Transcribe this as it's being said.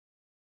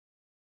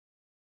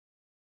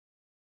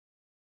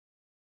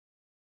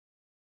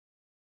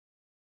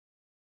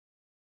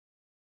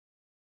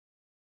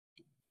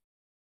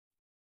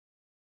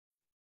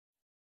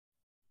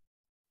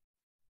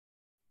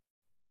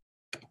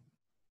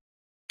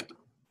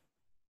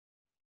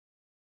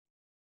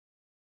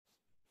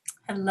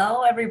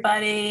Hello,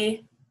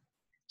 everybody.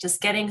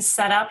 Just getting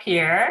set up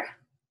here.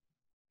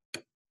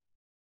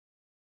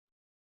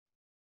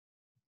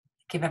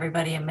 Give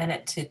everybody a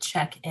minute to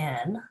check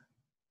in.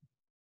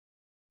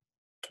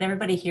 Can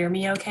everybody hear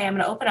me okay? I'm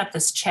going to open up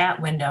this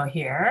chat window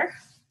here.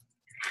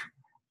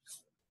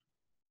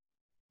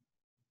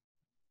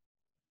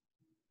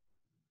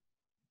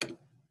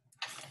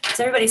 Does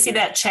everybody see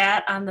that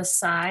chat on the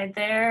side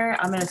there?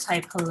 I'm going to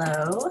type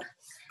hello.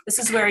 This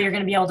is where you're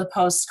going to be able to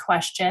post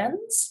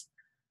questions.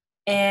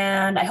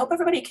 And I hope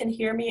everybody can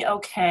hear me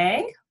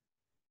okay.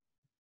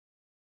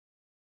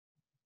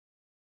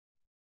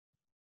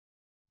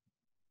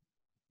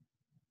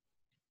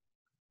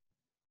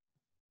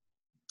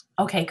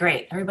 Okay,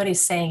 great. Everybody's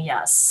saying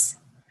yes.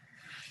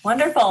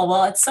 Wonderful.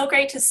 Well, it's so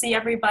great to see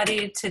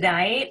everybody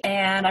tonight,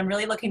 and I'm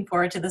really looking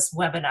forward to this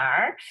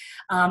webinar.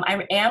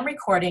 I am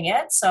recording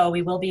it, so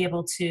we will be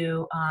able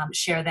to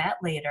share that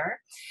later.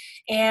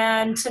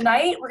 And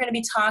tonight we're going to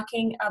be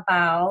talking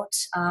about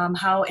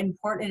how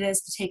important it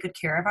is to take good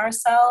care of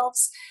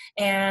ourselves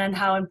and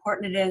how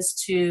important it is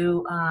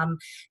to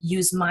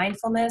use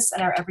mindfulness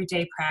in our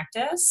everyday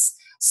practice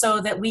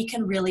so that we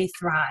can really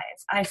thrive.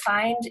 I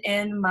find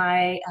in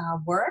my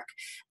work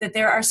that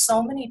there are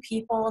so many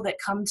people that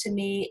come to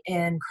me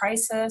in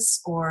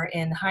crisis or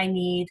in high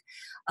need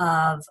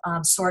of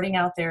sorting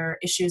out their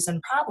issues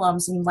and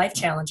problems and life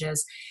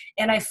challenges.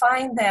 And I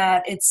find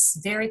that it's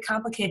very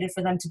complicated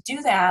for them to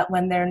do that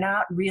when they're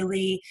not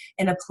really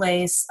in a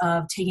place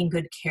of taking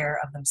good care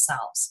of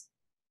themselves.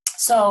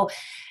 So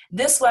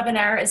this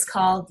webinar is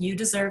called You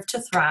Deserve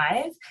to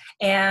Thrive,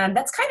 and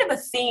that's kind of a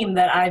theme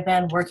that I've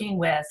been working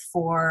with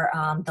for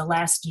the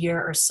last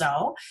year or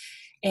so.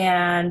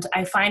 And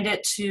I find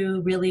it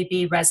to really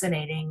be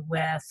resonating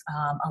with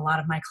a lot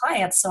of my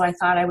clients. So I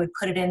thought I would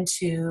put it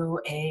into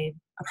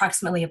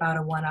approximately about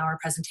a 1-hour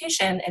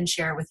presentation and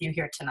share it with you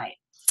here tonight.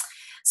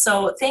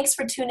 So thanks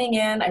for tuning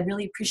in. I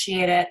really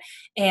appreciate it.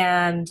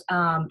 And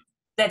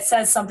that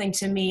says something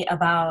to me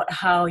about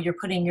how you're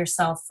putting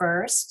yourself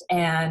first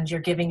and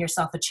you're giving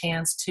yourself a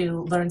chance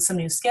to learn some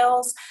new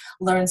skills,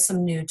 learn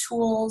some new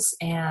tools,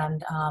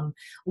 and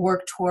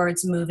work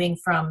towards moving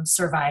from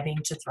surviving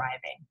to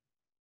thriving.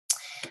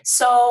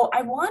 So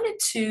I wanted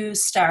to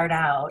start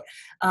out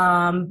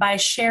by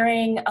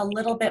sharing a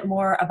little bit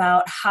more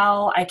about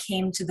how I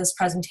came to this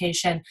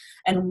presentation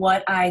and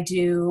what I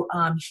do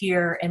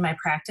here in my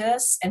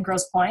practice in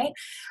Grosse Pointe.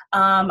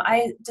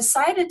 I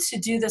decided to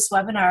do this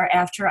webinar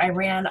after I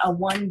ran a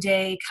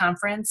one-day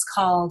conference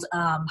called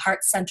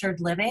Heart-Centered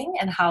Living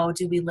and How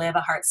Do We Live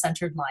a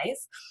Heart-Centered Life.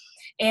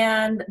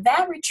 And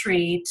that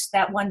retreat,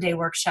 that one-day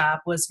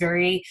workshop, was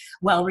very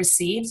well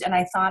received, and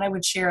I thought I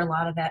would share a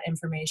lot of that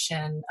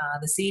information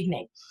this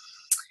evening.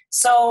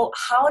 So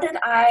how did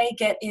I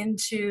get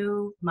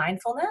into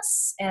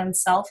mindfulness and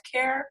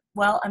self-care?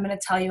 Well, I'm going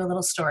to tell you a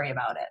little story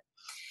about it.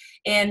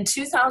 In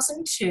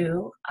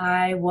 2002,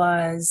 I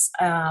was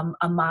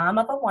a mom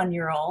of a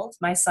 1-year-old.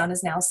 My son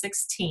is now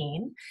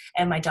 16,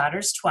 and my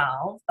daughter's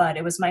 12, but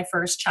it was my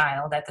first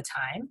child at the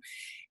time.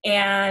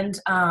 And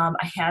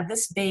I had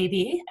this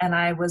baby, and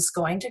I was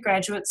going to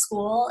graduate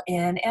school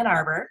in Ann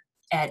Arbor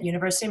at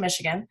University of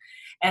Michigan,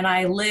 and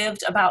I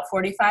lived about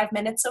 45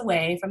 minutes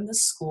away from the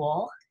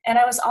school. And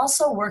I was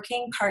also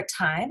working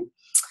part-time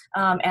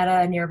at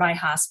a nearby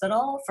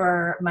hospital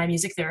for my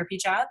music therapy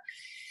job.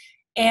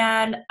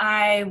 And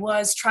I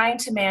was trying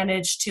to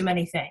manage too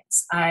many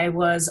things. I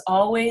was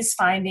always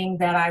finding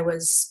that I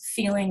was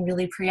feeling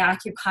really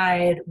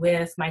preoccupied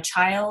with my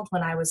child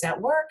when I was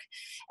at work.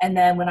 And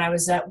then when I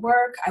was at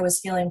work, I was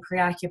feeling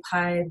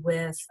preoccupied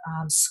with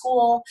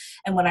school.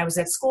 And when I was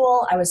at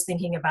school, I was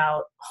thinking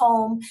about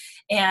home.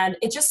 And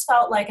it just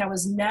felt like I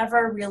was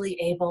never really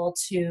able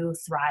to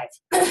thrive.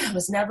 I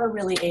was never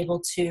really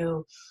able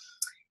to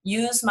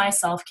use my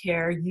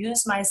self-care,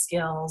 use my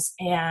skills,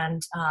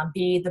 and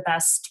be the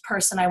best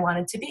person I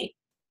wanted to be.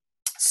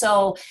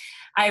 So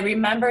I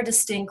remember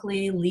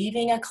distinctly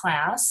leaving a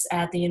class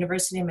at the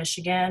University of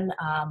Michigan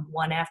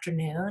one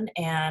afternoon,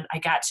 and I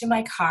got to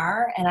my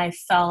car and I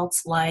felt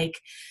like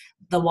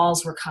the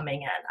walls were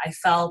coming in. I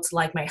felt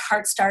like my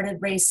heart started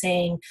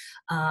racing.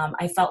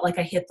 I felt like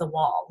I hit the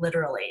wall,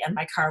 literally, and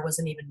my car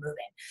wasn't even moving.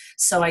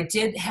 So I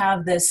did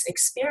have this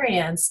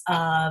experience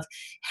of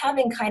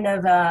having kind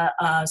of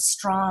a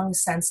strong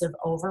sense of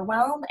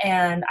overwhelm,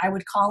 and I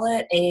would call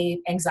it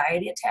an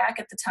anxiety attack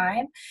at the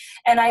time.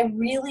 And I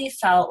really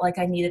felt like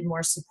I needed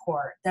more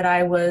support, that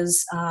I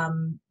was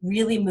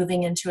really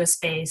moving into a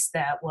space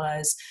that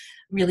was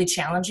really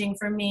challenging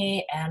for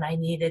me, and I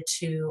needed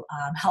to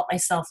help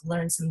myself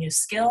learn some new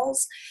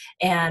skills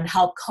and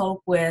help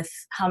cope with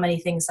how many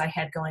things I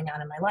had going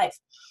on in my life.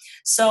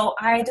 So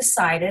I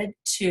decided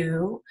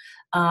to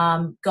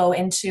go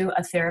into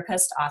a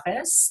therapist's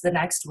office the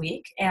next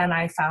week, and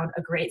I found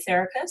a great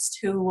therapist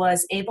who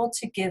was able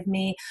to give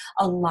me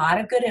a lot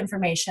of good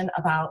information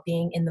about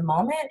being in the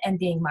moment and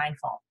being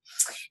mindful.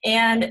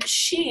 And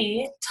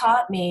she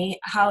taught me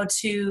how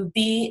to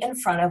be in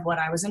front of what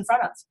I was in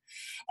front of.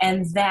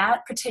 And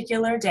that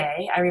particular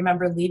day, I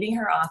remember leaving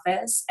her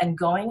office and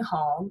going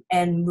home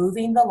and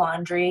moving the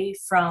laundry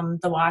from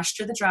the wash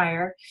to the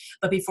dryer.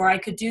 But before I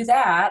could do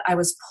that, I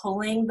was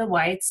pulling the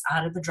whites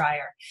out of the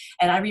dryer.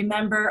 And I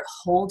remember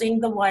holding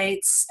the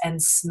whites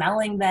and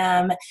smelling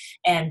them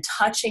and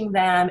touching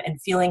them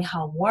and feeling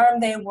how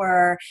warm they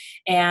were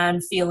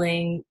and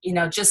feeling,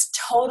 just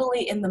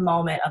totally in the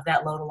moment of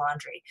that load of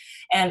laundry.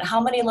 And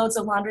how many loads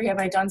of laundry have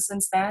I done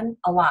since then?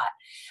 A lot.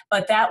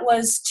 But that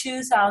was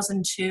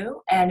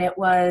 2002, and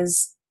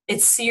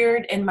it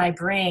seared in my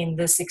brain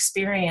this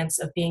experience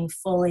of being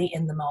fully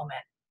in the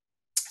moment.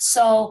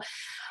 So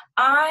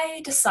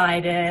I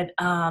decided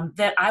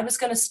that I was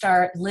going to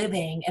start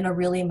living in a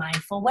really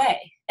mindful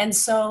way. And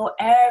so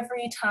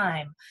every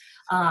time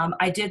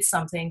I did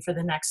something for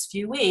the next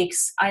few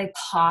weeks, I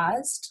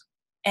paused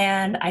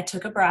and I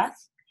took a breath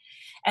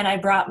and I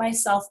brought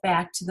myself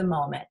back to the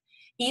moment.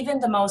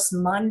 Even the most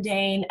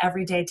mundane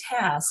everyday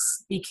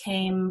tasks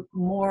became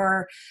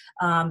more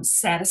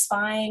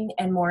satisfying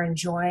and more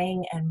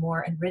enjoying and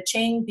more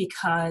enriching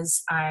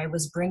because I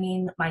was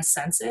bringing my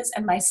senses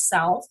and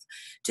myself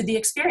to the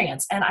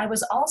experience. And I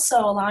was also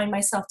allowing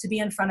myself to be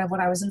in front of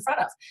what I was in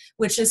front of,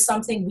 which is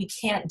something we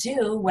can't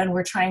do when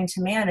we're trying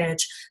to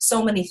manage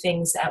so many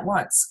things at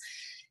once.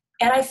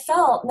 And I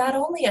felt not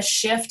only a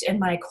shift in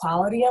my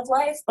quality of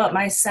life, but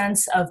my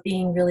sense of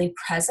being really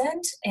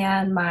present,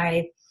 and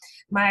my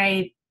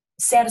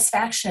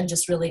satisfaction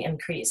just really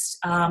increased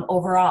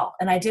overall.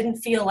 And I didn't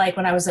feel like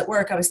when I was at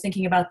work, I was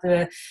thinking about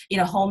the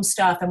home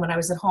stuff. And when I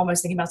was at home, I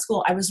was thinking about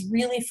school. I was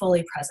really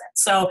fully present.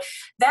 So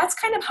that's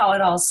kind of how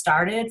it all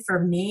started for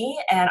me.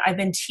 And I've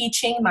been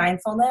teaching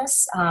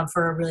mindfulness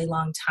for a really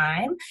long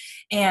time.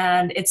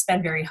 And it's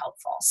been very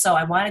helpful. So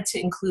I wanted to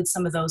include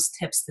some of those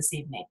tips this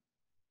evening.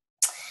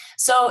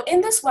 So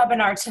in this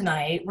webinar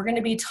tonight, we're going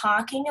to be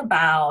talking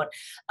about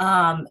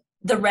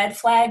the red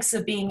flags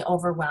of being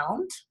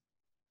overwhelmed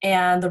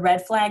and the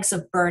red flags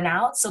of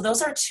burnout. So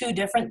those are two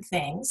different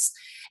things,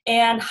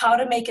 and how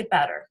to make it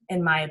better,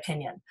 in my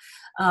opinion.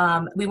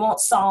 We won't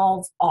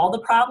solve all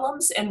the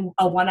problems in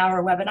a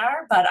 1-hour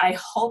webinar, but I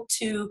hope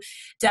to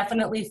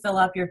definitely fill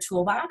up your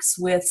toolbox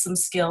with some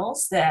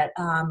skills that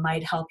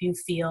might help you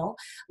feel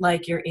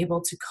like you're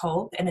able to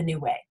cope in a new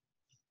way.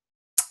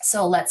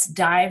 So let's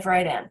dive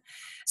right in.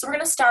 So we're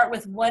going to start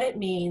with what it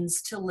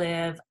means to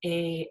live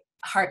a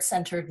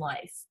heart-centered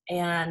life.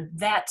 And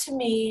that to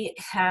me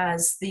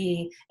has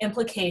the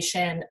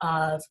implication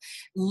of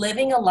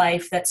living a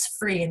life that's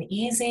free and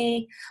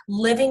easy,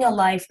 living a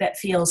life that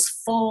feels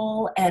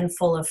full and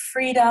full of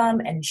freedom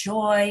and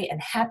joy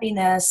and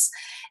happiness,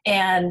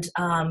 and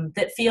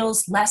that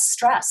feels less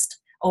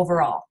stressed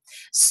overall.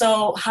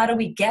 So how do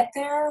we get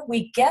there?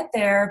 We get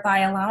there by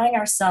allowing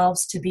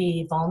ourselves to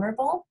be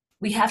vulnerable.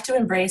 We have to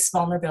embrace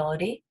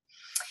vulnerability.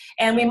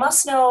 And we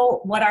must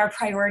know what our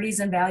priorities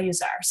and values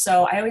are.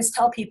 So I always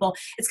tell people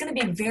it's going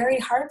to be very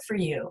hard for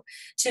you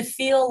to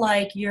feel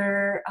like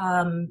you're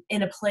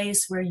in a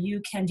place where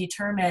you can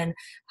determine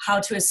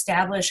how to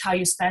establish how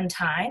you spend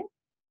time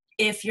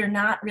if you're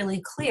not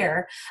really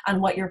clear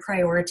on what your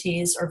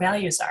priorities or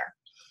values are.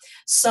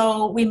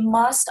 So we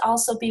must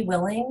also be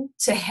willing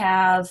to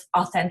have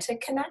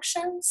authentic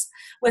connections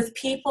with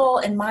people,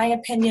 in my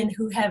opinion,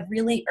 who have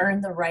really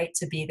earned the right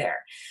to be there.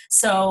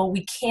 So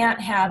we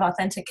can't have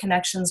authentic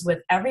connections with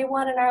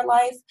everyone in our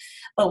life,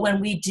 but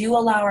when we do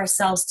allow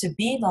ourselves to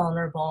be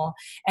vulnerable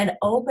and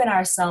open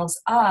ourselves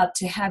up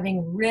to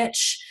having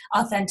rich,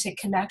 authentic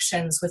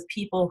connections with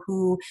people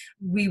who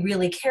we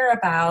really care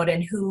about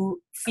and who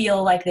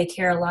feel like they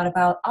care a lot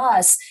about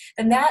us,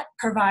 then that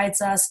provides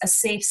us a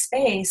safe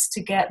space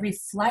to get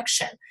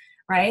reflection,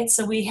 right?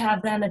 So we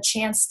have then a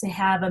chance to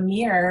have a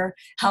mirror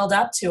held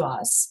up to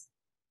us,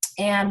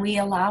 and we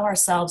allow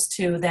ourselves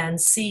to then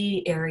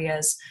see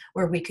areas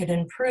where we could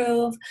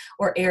improve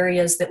or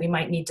areas that we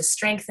might need to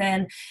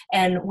strengthen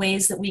and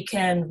ways that we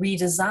can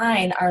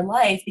redesign our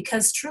life,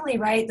 because truly,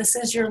 right, this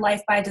is your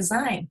life by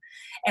design.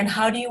 And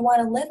how do you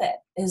want to live it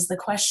is the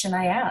question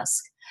I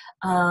ask.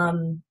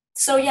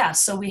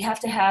 So we have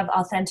to have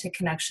authentic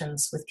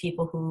connections with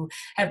people who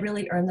have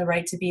really earned the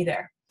right to be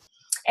there.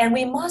 And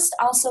we must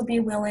also be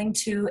willing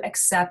to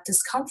accept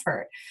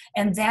discomfort,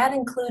 and that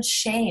includes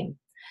shame.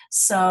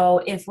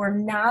 So if we're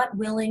not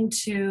willing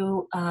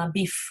to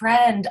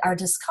befriend our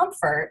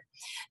discomfort,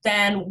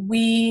 then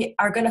we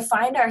are going to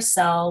find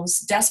ourselves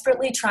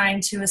desperately trying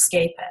to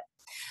escape it.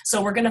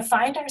 So we're going to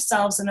find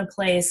ourselves in a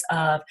place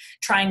of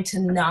trying to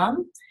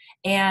numb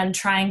and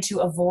trying to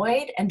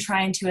avoid and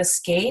trying to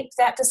escape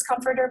that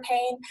discomfort or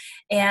pain.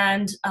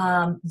 And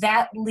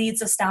that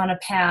leads us down a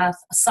path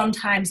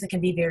sometimes that can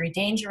be very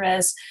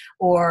dangerous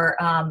or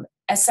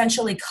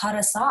essentially cut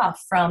us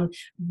off from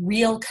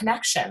real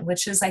connection,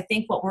 which is, I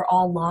think, what we're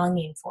all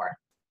longing for.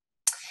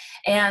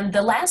 And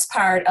the last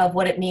part of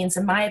what it means,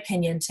 in my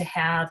opinion, to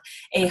have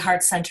a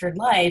heart-centered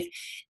life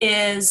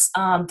is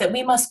that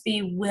we must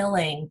be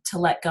willing to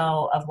let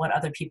go of what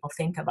other people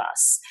think of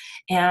us.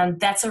 And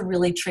that's a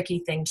really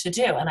tricky thing to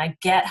do. And I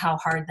get how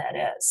hard that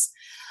is.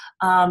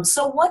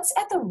 So what's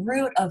at the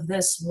root of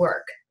this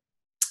work?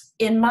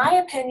 In my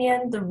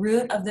opinion, the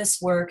root of this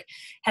work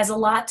has a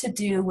lot to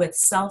do with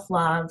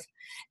self-love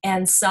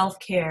and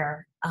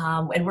self-care.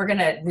 And we're going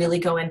to really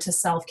go into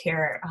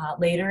self-care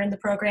later in the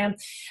program.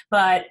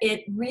 But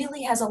it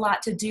really has a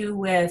lot to do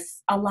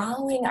with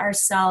allowing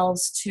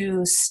ourselves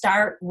to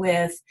start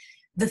with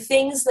the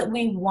things that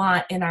we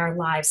want in our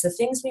lives, the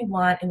things we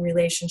want in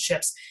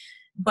relationships,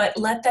 but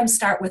let them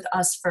start with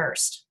us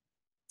first,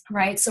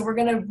 right? So we're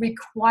going to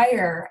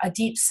require a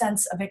deep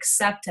sense of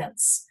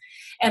acceptance.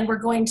 And we're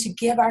going to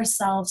give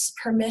ourselves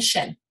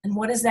permission. And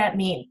what does that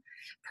mean?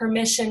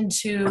 Permission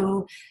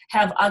to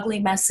have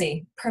ugly,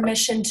 messy,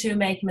 permission to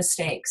make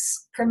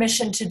mistakes,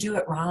 permission to do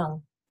it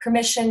wrong,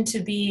 permission to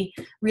be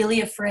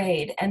really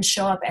afraid and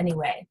show up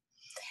anyway.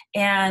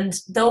 And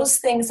those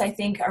things, I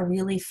think, are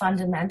really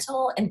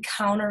fundamental in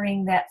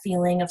countering that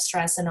feeling of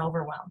stress and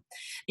overwhelm,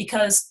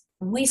 because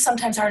we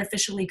sometimes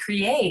artificially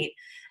create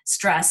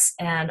stress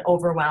and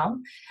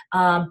overwhelm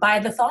by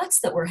the thoughts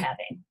that we're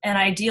having. And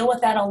I deal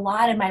with that a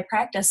lot in my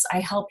practice. I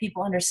help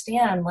people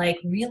understand, like,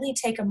 really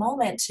take a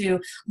moment to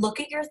look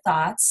at your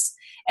thoughts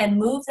and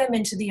move them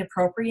into the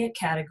appropriate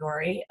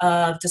category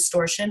of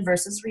distortion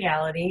versus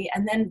reality,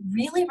 and then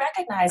really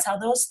recognize how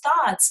those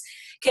thoughts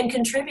can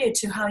contribute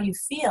to how you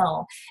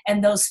feel,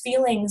 and those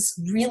feelings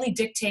really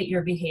dictate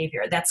your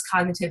behavior. That's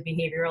cognitive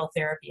behavioral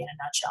therapy in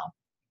a nutshell.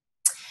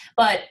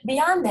 But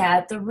beyond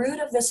that, the root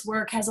of this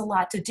work has a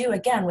lot to do,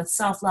 again, with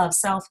self-love,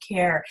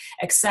 self-care,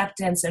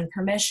 acceptance, and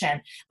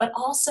permission, but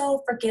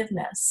also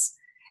forgiveness.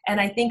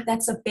 And I think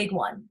that's a big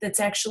one that's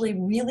actually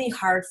really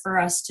hard for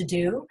us to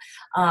do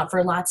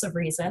for lots of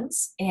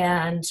reasons.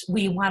 And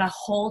we want to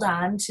hold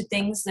on to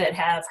things that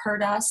have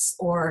hurt us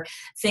or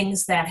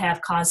things that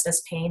have caused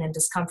us pain and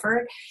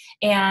discomfort.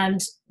 And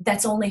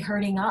that's only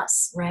hurting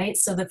us, right?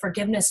 So the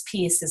forgiveness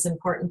piece is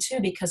important too,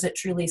 because it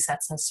truly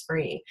sets us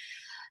free.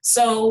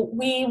 So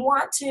we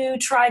want to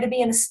try to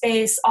be in a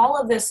space,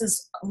 all of this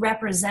is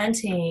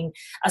representing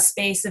a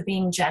space of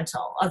being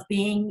gentle, of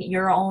being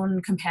your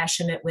own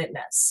compassionate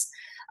witness.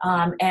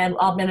 And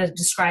I'm going to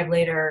describe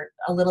later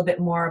a little bit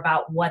more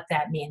about what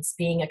that means.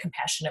 Being a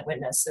compassionate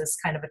witness is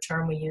kind of a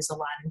term we use a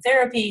lot in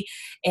therapy,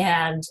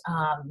 and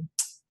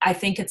I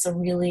think it's a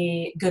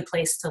really good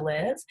place to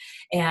live,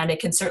 and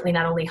it can certainly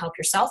not only help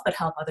yourself, but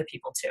help other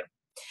people too.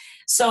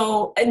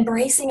 So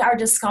embracing our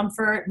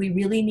discomfort, we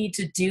really need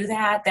to do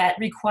that. That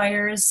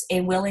requires a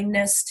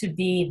willingness to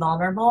be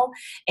vulnerable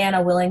and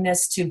a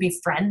willingness to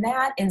befriend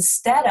that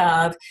instead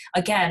of,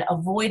 again,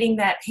 avoiding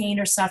that pain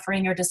or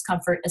suffering or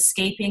discomfort,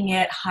 escaping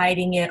it,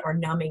 hiding it, or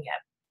numbing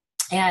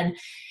it. And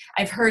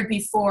I've heard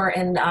before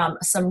in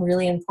some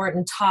really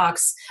important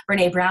talks,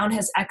 Brene Brown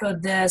has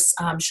echoed this,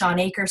 Sean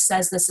Aker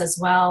says this as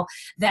well,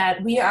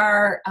 that we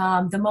are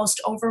the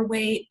most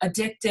overweight,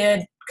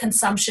 addicted,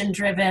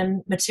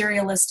 consumption-driven,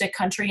 materialistic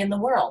country in the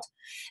world.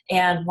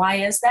 And why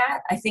is that?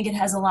 I think it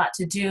has a lot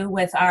to do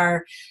with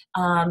our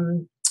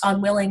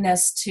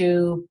unwillingness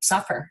to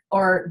suffer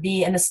or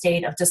be in a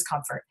state of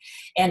discomfort.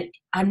 And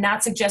I'm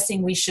not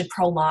suggesting we should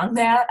prolong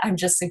that. I'm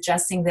just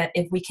suggesting that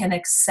if we can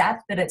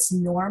accept that it's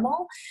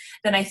normal,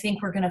 then I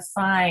think we're going to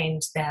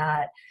find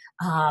that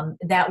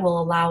that will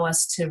allow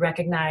us to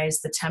recognize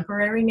the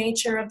temporary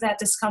nature of that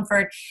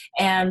discomfort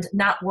and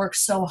not work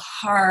so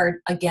hard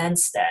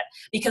against it,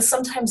 because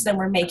sometimes then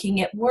we're making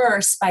it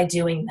worse by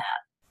doing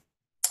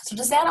that. So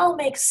does that all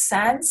make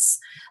sense?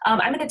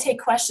 I'm going to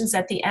take questions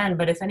at the end,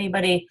 but if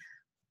anybody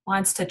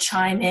wants to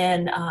chime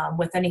in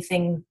with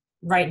anything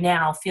right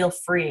now, feel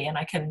free, and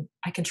I can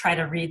try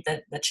to read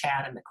the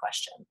chat and the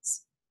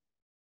questions.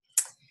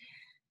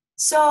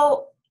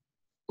 So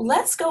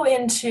let's go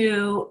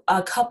into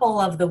a couple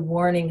of the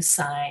warning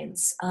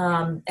signs.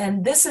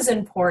 And this is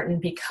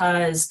important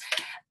because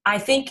I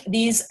think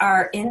these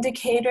are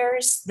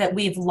indicators that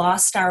we've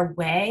lost our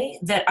way,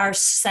 that our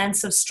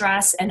sense of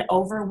stress and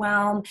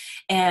overwhelm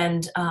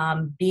and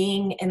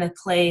being in a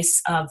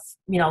place of,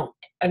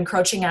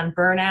 encroaching on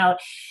burnout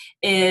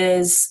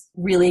is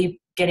really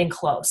getting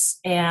close.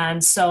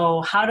 And so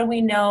how do we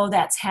know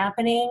that's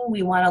happening?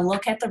 We want to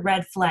look at the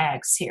red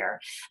flags here.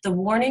 The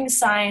warning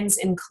signs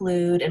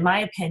include, in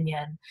my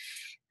opinion,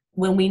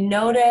 when we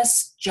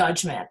notice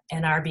judgment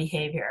in our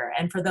behavior.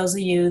 And for those of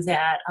you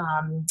that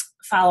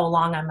follow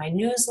along on my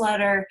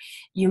newsletter,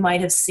 you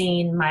might have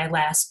seen my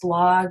last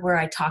blog where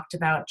I talked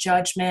about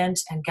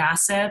judgment and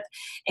gossip.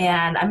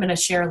 And I'm going to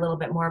share a little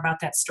bit more about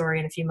that story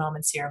in a few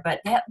moments here. But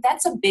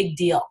that's a big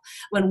deal.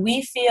 When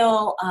we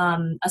feel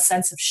a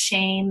sense of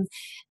shame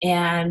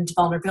and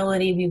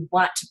vulnerability, we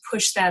want to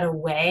push that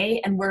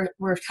away. And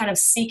we're kind of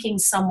seeking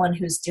someone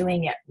who's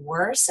doing it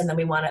worse. And then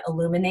we want to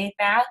illuminate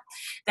that.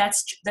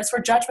 That's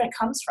where judgment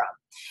comes from.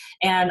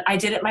 And I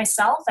did it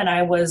myself, and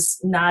I was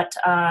not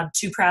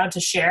too proud to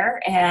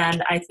share.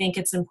 And I think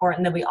it's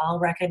important that we all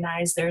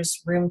recognize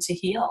there's room to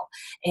heal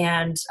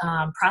and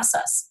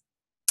process.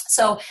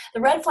 So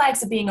the red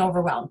flags of being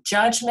overwhelmed: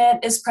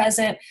 judgment is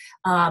present,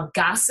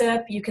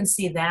 gossip, you can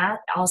see that.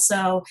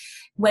 Also,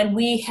 when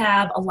we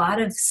have a lot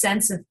of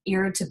sense of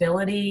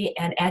irritability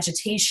and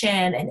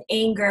agitation and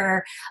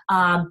anger,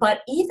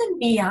 but even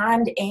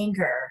beyond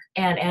anger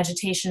and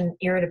agitation,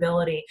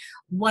 irritability,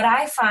 what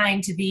I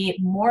find to be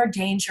more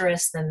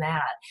dangerous than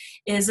that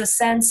is a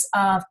sense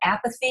of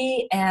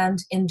apathy and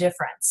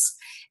indifference.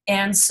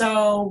 And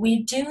so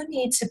we do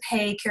need to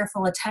pay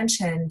careful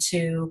attention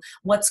to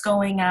what's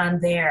going on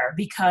there,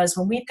 because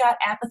when we've got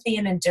apathy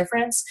and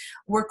indifference,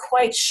 we're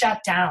quite shut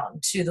down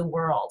to the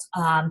world.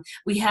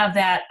 We have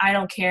that I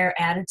don't care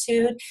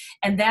attitude,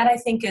 and that I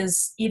think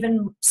is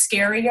even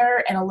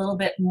scarier and a little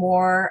bit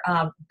more,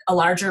 a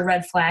larger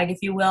red flag, if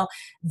you will,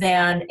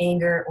 than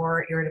anger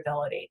or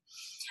irritability.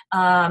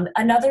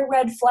 Another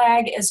red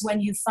flag is when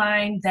you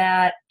find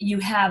that you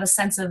have a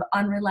sense of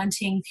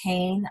unrelenting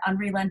pain,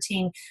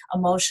 unrelenting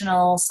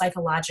emotional,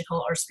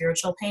 psychological, or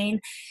spiritual pain.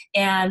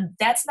 And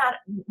that's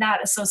not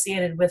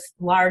associated with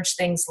large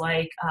things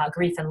like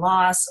grief and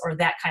loss or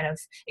that kind of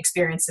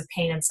experience of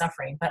pain and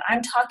suffering. But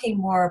I'm talking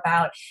more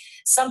about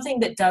something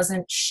that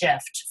doesn't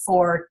shift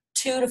for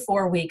 2 to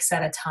 4 weeks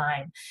at a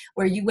time,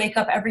 where you wake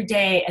up every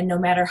day and no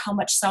matter how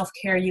much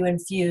self-care you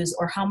infuse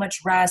or how much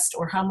rest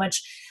or how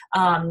much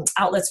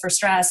outlets for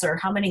stress or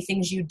how many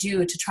things you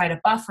do to try to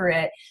buffer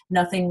it,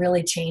 nothing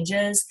really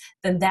changes,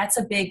 then that's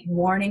a big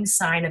warning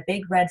sign, a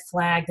big red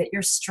flag that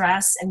your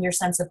stress and your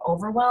sense of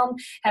overwhelm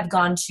have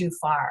gone too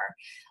far.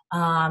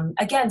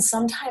 Again,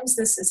 sometimes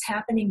this is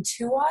happening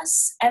to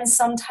us and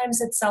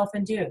sometimes it's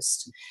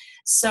self-induced.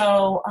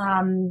 So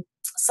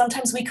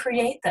sometimes we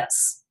create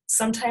this.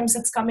 Sometimes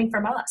it's coming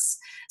from us.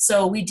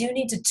 So we do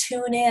need to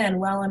tune in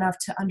well enough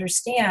to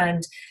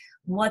understand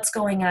what's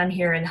going on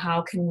here and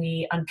how can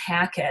we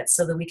unpack it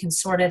so that we can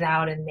sort it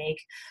out and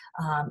make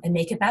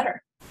it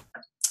better.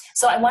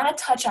 So I want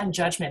to touch on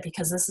judgment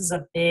because this is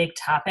a big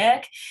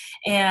topic.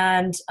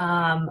 And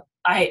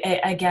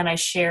I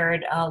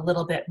shared a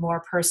little bit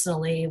more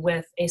personally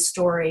with a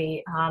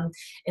story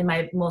in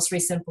my most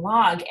recent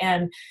blog.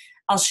 And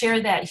I'll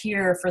share that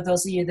here for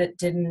those of you that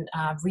didn't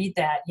read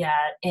that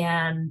yet.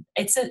 And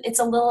it's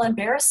a little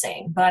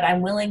embarrassing, but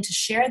I'm willing to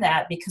share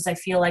that because I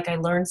feel like I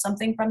learned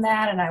something from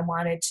that, and I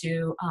wanted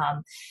to,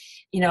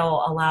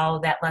 allow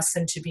that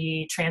lesson to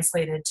be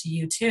translated to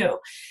you too.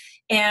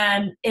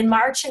 And in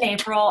March and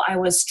April, I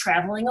was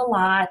traveling a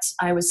lot.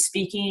 I was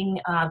speaking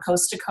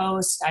coast to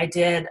coast. I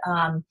did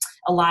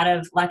a lot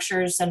of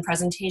lectures and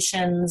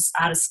presentations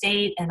out of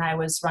state, and I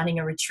was running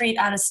a retreat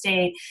out of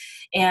state.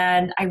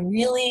 And I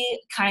really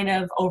kind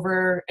of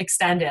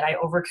overextended. I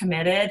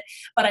overcommitted,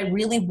 but I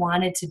really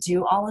wanted to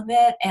do all of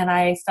it. And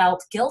I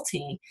felt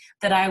guilty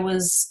that I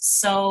was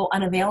so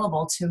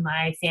unavailable to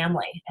my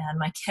family and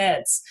my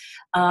kids.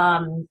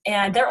 And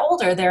they're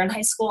older. They're in high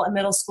school and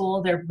middle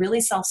school. They're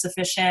really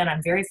self-sufficient.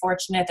 I'm very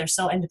fortunate. They're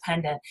so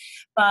independent.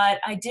 But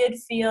I did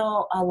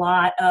feel a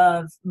lot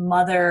of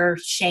mother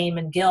shame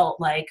and guilt,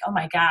 like, oh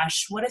my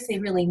gosh, what if they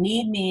really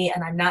need me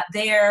and I'm not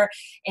there?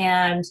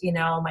 And,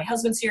 my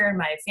husband's here and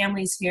my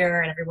family's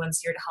here and everyone's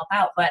here to help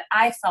out. But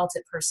I felt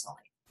it personally.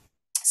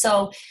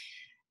 So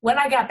when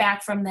I got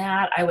back from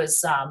that, I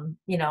was,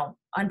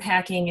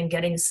 unpacking and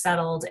getting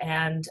settled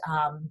and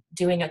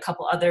doing I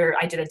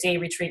did a day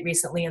retreat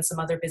recently and some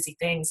other busy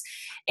things.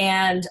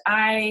 And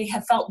I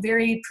have felt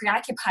very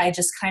preoccupied,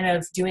 just kind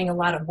of doing a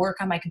lot of work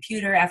on my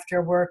computer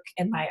after work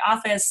in my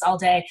office all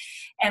day.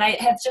 And I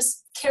have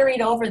just carried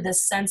over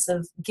this sense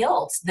of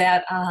guilt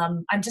that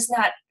I'm just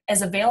not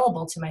as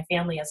available to my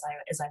family as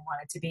I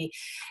wanted to be.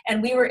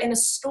 And we were in a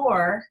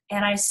store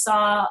and I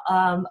saw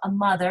a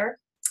mother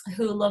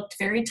who looked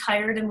very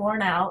tired and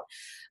worn out,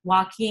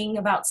 walking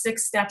about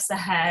 6 steps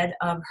ahead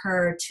of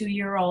her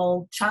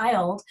 2-year-old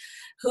child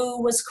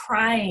who was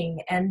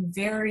crying and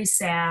very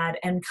sad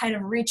and kind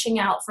of reaching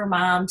out for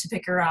mom to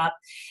pick her up.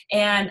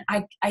 And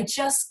I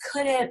just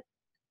couldn't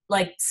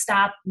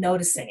stop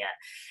noticing it.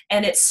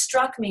 And it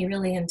struck me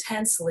really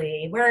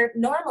intensely, where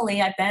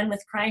normally I've been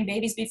with crying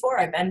babies before.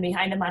 I've been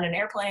behind them on an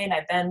airplane.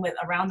 I've been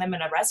around them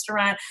in a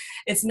restaurant.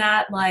 It's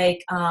not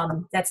like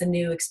that's a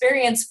new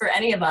experience for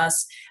any of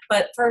us.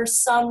 But for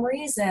some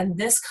reason,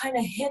 this kind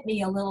of hit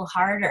me a little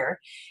harder.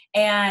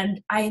 And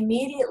I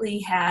immediately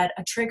had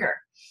a trigger.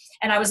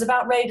 And I was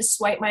about ready to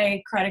swipe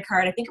my credit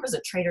card. I think it was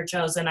at Trader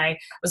Joe's. And I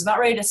was about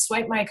ready to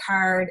swipe my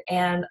card.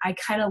 And I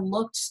kind of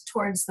looked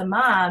towards the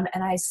mom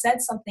and I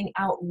said something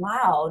out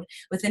loud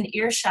within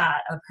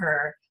earshot of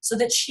her so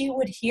that she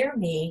would hear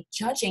me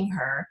judging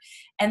her.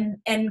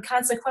 And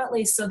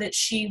consequently, so that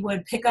she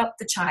would pick up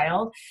the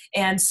child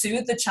and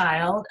soothe the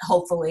child,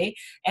 hopefully,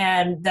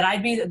 and that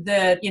I'd be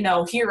the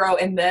hero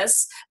in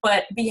this.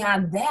 But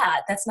beyond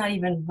that, that's not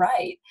even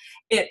right.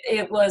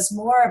 It was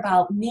more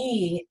about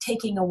me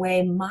taking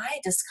away my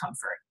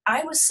discomfort.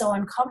 I was so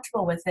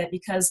uncomfortable with it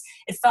because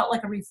it felt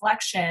like a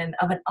reflection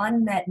of an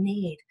unmet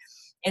need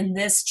in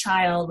this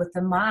child with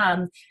the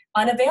mom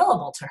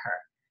unavailable to her.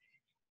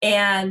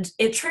 And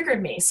it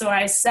triggered me. So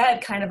I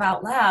said kind of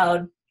out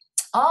loud,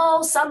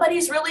 oh,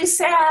 somebody's really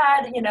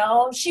sad, you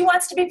know, she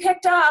wants to be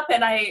picked up.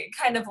 And I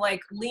kind of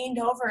like leaned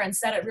over and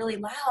said it really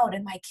loud.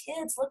 And my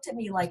kids looked at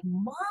me like,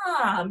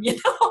 Mom, you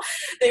know,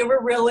 they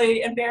were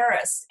really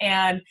embarrassed.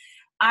 And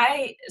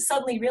I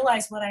suddenly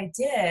realized what I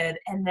did.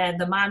 And then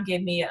the mom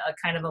gave me a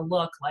kind of a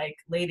look like,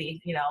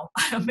 lady, you know,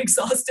 I'm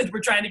exhausted. We're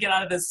trying to get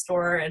out of this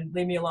store and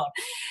leave me alone.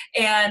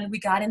 And we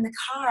got in the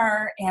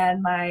car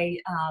and my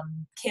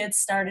kids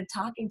started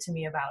talking to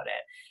me about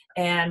it.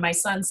 And my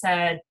son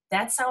said,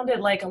 that sounded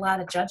like a lot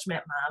of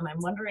judgment, Mom.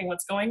 I'm wondering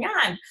what's going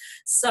on.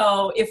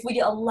 So if we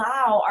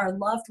allow our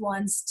loved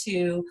ones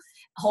to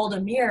hold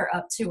a mirror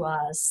up to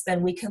us,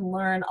 then we can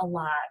learn a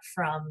lot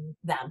from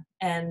them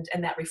and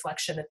that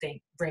reflection that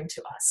they bring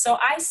to us. So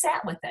I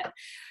sat with it.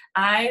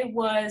 I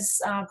was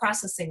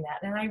processing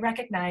that, and I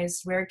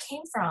recognized where it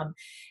came from.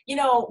 You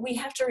know, we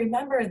have to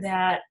remember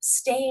that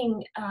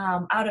staying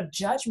out of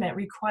judgment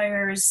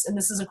requires, and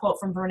this is a quote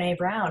from Brene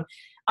Brown,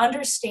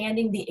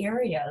 understanding the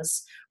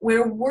areas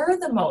where we're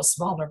the most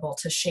vulnerable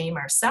to shame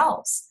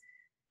ourselves.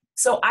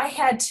 So I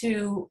had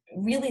to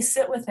really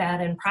sit with that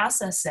and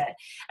process it.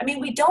 I mean,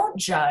 we don't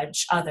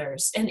judge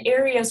others in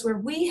areas where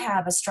we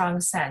have a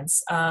strong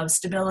sense of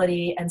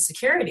stability and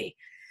security,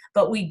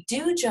 but we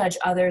do judge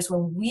others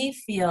when we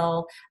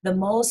feel the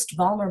most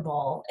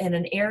vulnerable in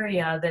an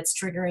area that's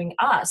triggering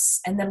us.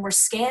 And then we're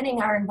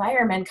scanning our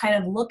environment, kind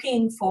of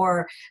looking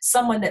for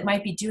someone that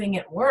might be doing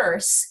it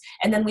worse.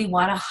 And then we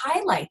want to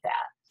highlight that.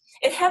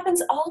 It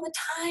happens all the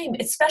time,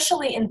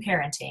 especially in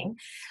parenting.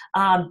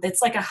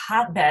 It's like a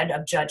hotbed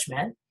of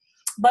judgment,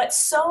 but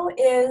so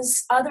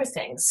is other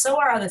things. So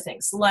are other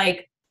things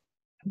like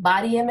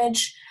body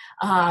image.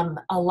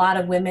 A lot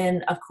of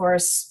women, of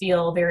course,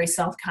 feel very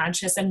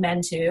self-conscious, and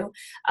men too,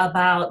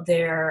 about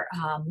their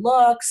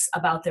looks,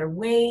 about their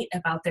weight,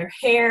 about their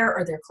hair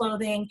or their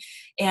clothing.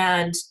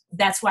 And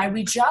that's why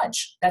we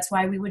judge. That's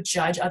why we would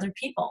judge other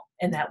people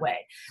in that way.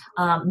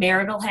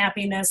 Marital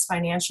happiness,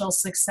 financial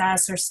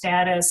success or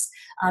status,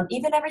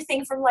 even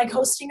everything from like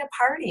hosting a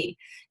party.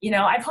 You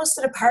know, I've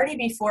hosted a party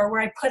before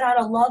where I put on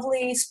a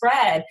lovely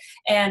spread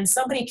and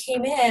somebody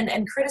came in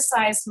and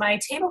criticized my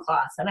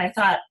tablecloth. And I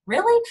thought,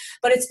 really?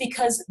 But it's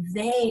because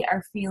they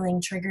are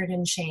feeling triggered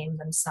and shamed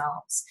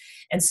themselves.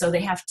 And so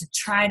they have to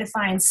try to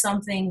find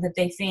something that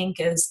they think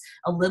is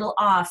a little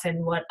off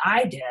in what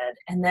I did,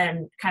 and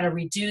then kind of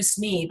reduce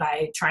me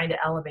by trying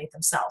to elevate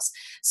themselves.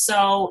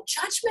 So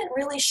judgment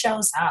really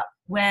shows up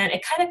when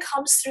it kind of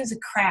comes through the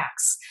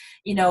cracks,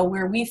 you know,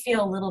 where we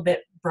feel a little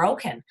bit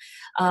broken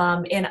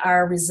in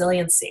our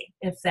resiliency,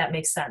 if that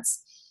makes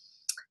sense.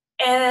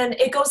 And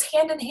it goes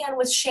hand in hand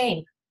with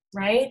shame,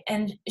 right?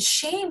 And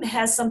shame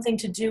has something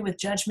to do with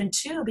judgment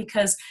too,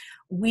 because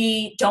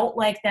we don't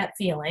like that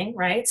feeling,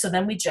 right? So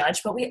then we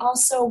judge, but we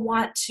also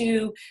want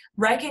to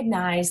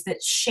recognize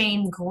that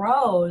shame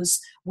grows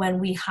when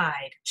we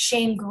hide.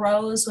 Shame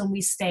grows when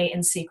we stay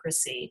in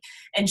secrecy,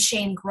 and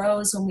shame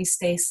grows when we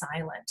stay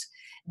silent.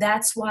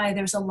 That's why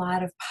there's a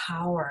lot of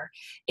power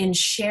in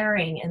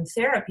sharing in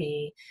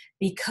therapy,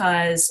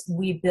 because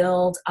we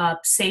build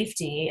up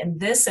safety in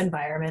this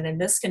environment, in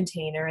this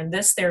container, in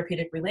this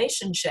therapeutic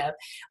relationship,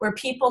 where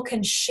people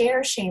can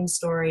share shame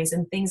stories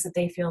and things that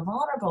they feel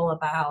vulnerable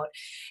about,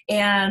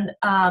 and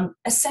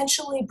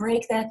essentially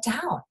break that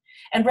down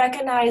and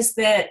recognize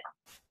that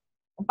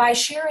by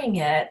sharing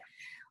it,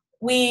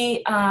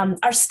 we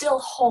are still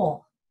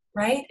whole,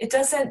 right? It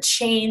doesn't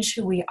change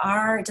who we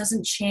are. It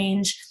doesn't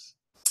change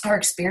our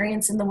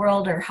experience in the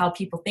world or how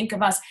people think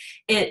of us.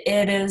 It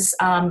is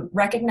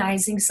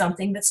recognizing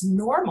something that's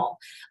normal.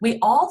 We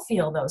all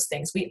feel those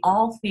things. We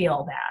all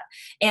feel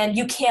that. And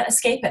you can't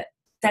escape it.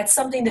 That's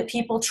something that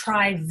people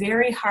try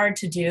very hard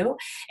to do,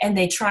 and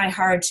they try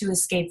hard to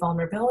escape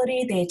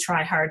vulnerability. They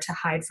try hard to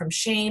hide from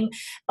shame,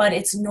 but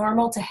it's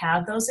normal to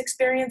have those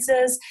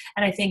experiences.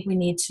 And I think we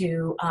need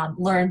to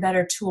learn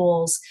better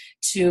tools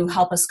to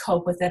help us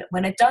cope with it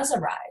when it does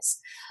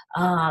arise.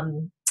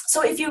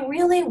 So if you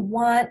really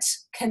want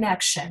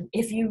connection,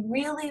 if you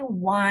really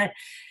want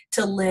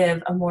to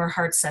live a more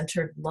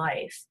heart-centered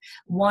life,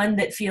 one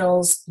that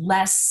feels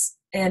less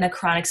in a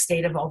chronic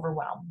state of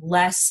overwhelm,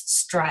 less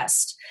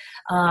stressed,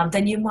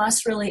 then you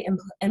must really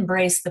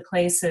embrace the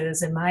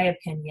places, in my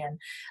opinion,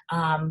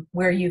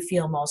 where you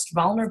feel most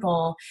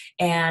vulnerable,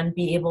 and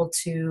be able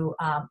to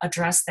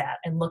address that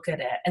and look at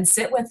it and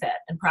sit with it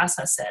and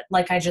process it.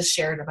 Like I just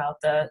shared about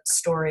the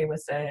story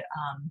with the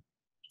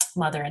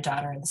mother and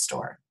daughter in the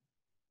store.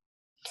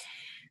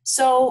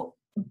 So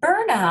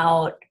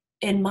burnout,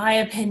 in my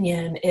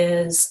opinion,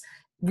 is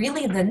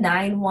really the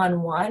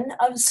 911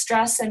 of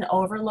stress and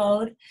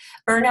overload.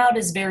 Burnout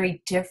is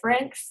very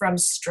different from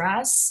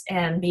stress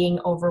and being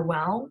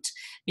overwhelmed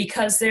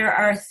because there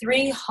are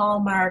three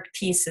hallmark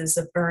pieces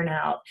of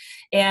burnout.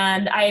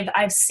 And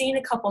I've seen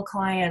a couple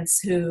clients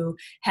who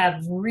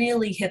have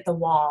really hit the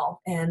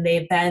wall and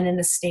they've been in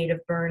a state of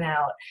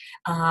burnout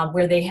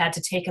where they had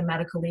to take a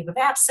medical leave of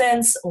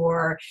absence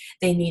or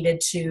they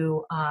needed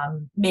to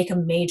make a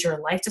major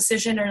life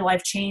decision or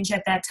life change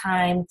at that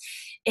time.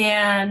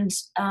 And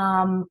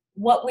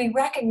what we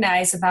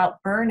recognize about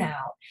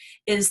burnout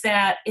is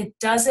that it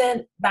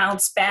doesn't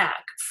bounce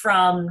back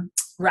from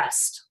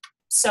rest.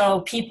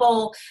 So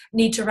people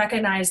need to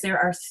recognize there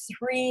are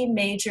three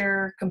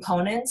major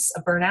components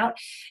of burnout,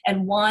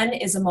 and one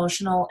is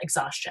emotional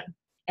exhaustion.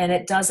 And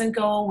it doesn't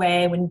go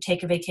away when you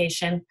take a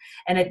vacation,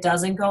 and it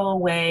doesn't go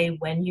away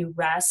when you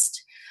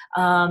rest.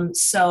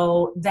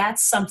 So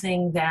that's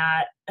something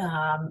that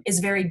is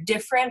very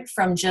different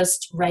from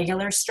just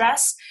regular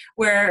stress,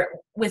 where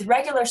with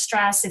regular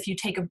stress, if you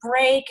take a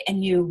break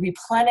and you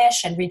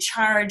replenish and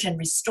recharge and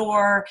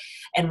restore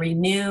and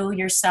renew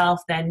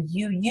yourself, then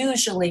you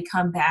usually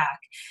come back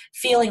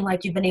feeling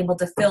like you've been able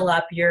to fill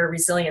up your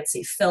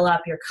resiliency, fill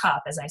up your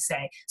cup, as I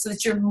say, so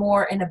that you're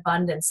more in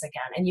abundance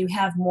again and you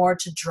have more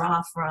to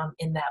draw from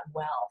in that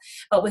well.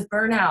 But with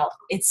burnout,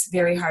 it's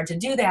very hard to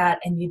do that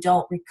and you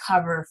don't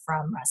recover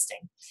from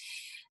resting.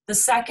 The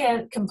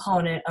second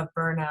component of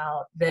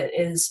burnout that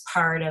is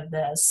part of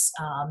this,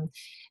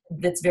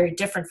 that's very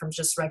different from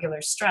just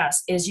regular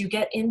stress, is you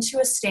get into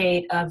a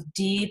state of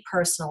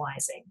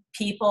depersonalizing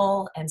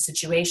people and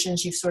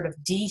situations. You've sort of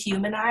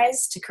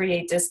dehumanized to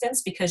create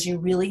distance because you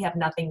really have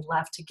nothing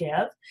left to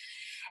give.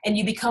 And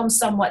you become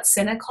somewhat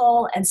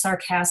cynical and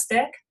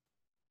sarcastic.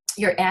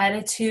 Your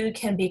attitude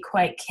can be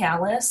quite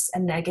callous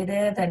and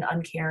negative and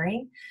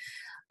uncaring.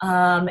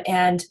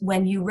 And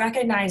when you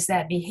recognize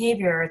that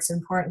behavior, it's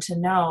important to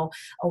know,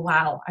 oh,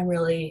 wow, I'm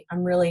really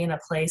in a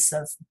place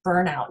of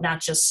burnout,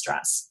 not just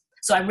stress.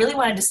 So I really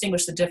want to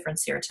distinguish the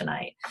difference here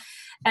tonight.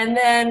 And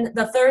then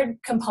the third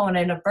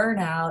component of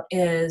burnout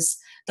is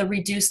the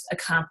reduced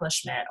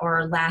accomplishment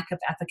or lack of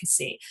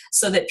efficacy,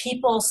 so that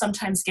people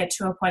sometimes get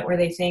to a point where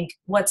they think,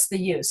 what's the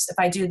use? If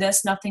I do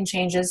this, nothing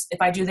changes.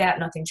 If I do that,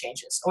 nothing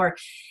changes. Or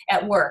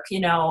at work,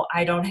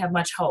 I don't have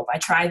much hope. I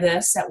try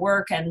this at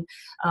work and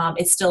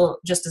it's still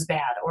just as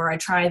bad. Or I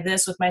try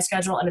this with my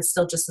schedule and it's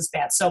still just as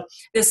bad. So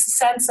this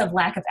sense of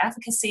lack of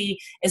efficacy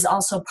is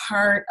also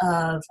part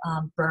of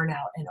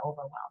burnout and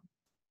overwhelm.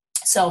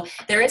 So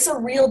there is a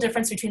real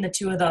difference between the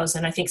two of those,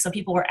 and I think some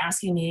people were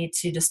asking me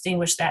to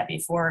distinguish that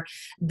before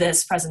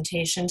this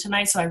presentation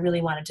tonight, so I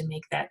really wanted to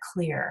make that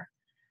clear.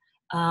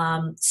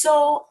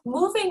 So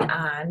moving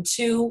on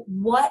to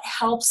what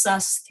helps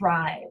us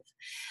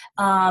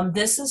thrive.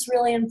 This is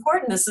really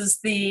important. This is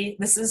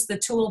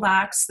the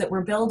toolbox that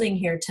we're building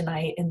here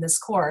tonight in this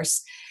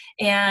course,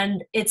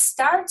 and it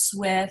starts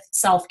with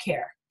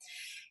self-care.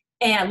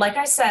 And like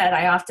I said,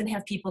 I often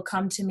have people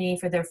come to me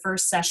for their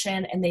first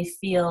session and they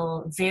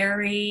feel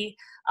very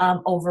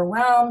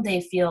overwhelmed.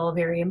 They feel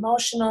very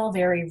emotional,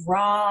 very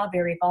raw,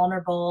 very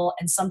vulnerable,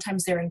 and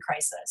sometimes they're in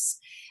crisis.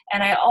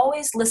 And I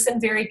always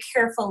listen very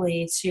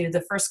carefully to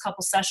the first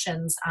couple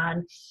sessions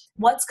on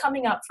what's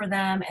coming up for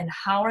them and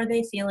how are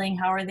they feeling,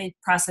 how are they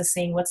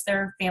processing, what's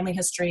their family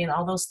history, and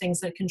all those things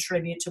that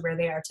contribute to where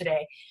they are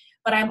today.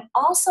 But I'm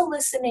also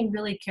listening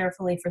really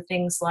carefully for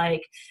things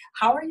like,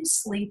 how are you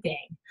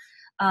sleeping?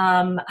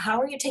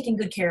 How are you taking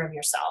good care of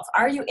yourself?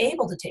 Are you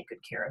able to take good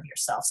care of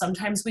yourself?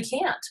 Sometimes we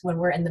can't when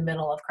we're in the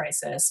middle of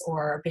crisis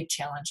or big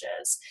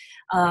challenges.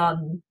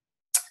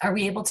 Are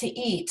we able to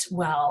eat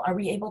well? Are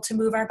we able to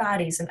move our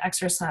bodies and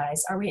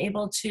exercise? Are we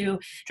able to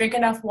drink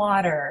enough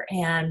water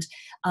and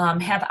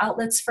have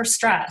outlets for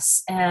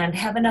stress and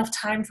have enough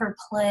time for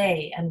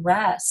play and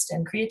rest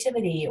and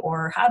creativity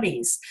or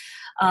hobbies?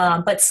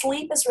 But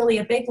sleep is really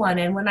a big one.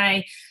 And when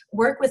I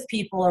work with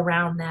people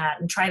around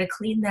that and try to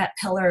clean that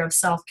pillar of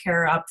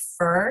self-care up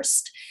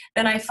first,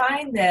 then I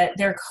find that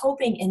their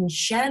coping in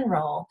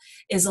general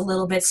is a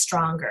little bit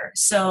stronger.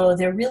 So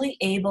they're really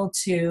able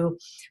to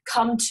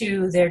come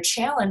to their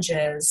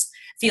challenges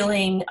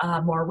feeling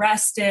more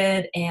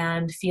rested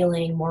and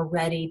feeling more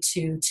ready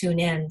to tune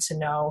in to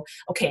know,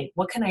 okay,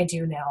 what can I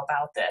do now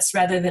about this?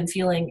 Rather than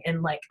feeling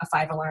in like a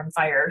 5-alarm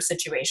fire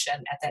situation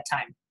at that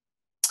time.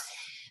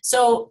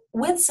 So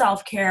with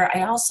self-care,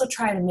 I also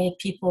try to make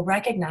people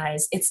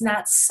recognize it's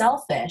not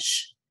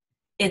selfish,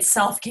 it's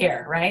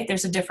self-care, right?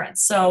 There's a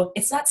difference. So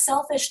it's not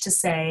selfish to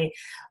say,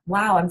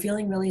 wow, I'm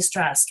feeling really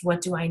stressed. What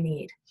do I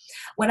need?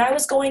 When I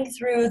was going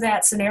through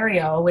that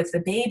scenario with the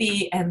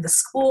baby and the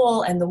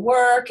school and the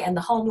work and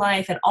the home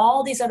life and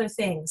all these other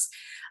things,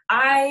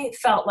 I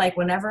felt like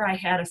whenever I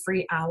had a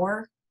free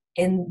hour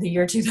in the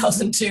year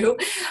 2002,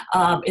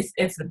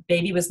 if the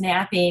baby was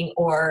napping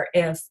or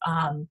if,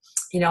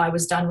 I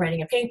was done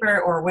writing a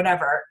paper or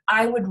whatever,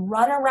 I would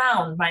run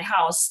around my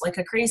house like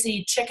a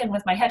crazy chicken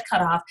with my head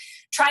cut off,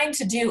 trying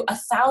to do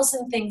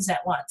 1,000 things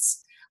at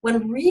once.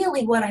 when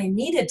really what I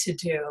needed to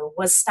do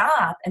was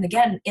stop and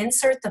again,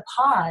 insert the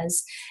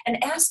pause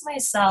and ask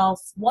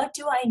myself, what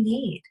do I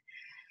need?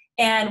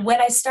 And when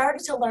I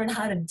started to learn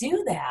how to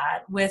do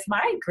that with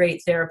my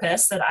great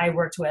therapist that I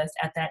worked with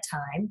at that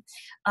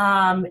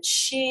time,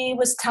 she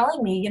was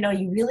telling me,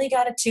 you really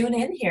got to tune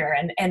in here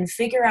and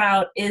figure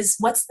out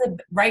what's the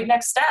right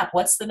next step?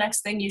 What's the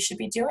next thing you should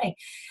be doing?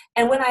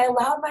 And when I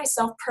allowed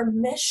myself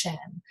permission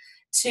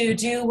to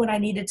do what I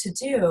needed to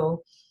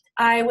do,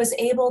 I was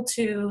able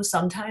to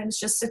sometimes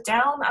just sit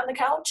down on the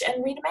couch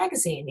and read a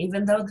magazine,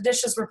 even though the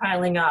dishes were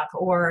piling up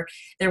or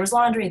there was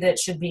laundry that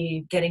should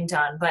be getting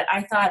done. But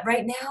I thought,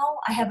 right now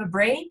I have a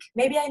break.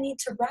 Maybe I need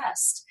to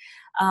rest.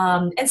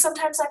 And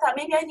sometimes I thought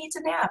maybe I need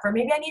to nap, or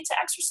maybe I need to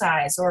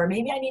exercise, or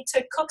maybe I need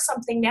to cook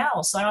something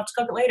now so I don't have to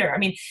cook it later. I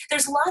mean,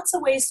 there's lots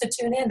of ways to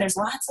tune in. There's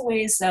lots of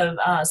ways of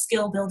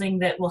skill building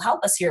that will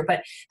help us here.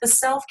 But the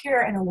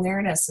self-care and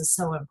awareness is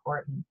so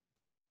important.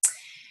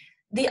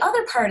 The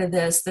other part of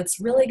this that's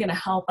really going to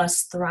help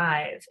us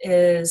thrive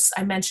is,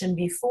 I mentioned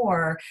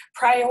before,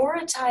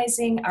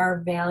 prioritizing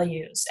our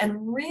values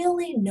and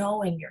really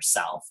knowing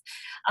yourself.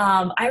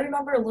 I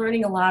remember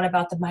learning a lot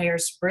about the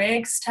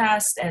Myers-Briggs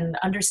test and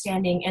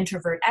understanding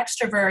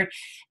introvert-extrovert,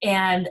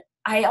 and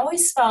I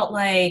always felt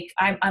like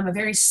I'm a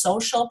very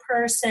social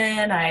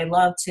person. I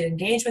love to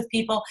engage with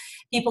people.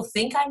 People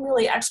think I'm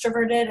really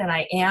extroverted, and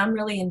I am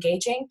really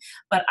engaging,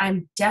 but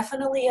I'm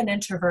definitely an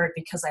introvert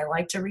because I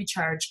like to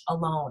recharge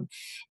alone.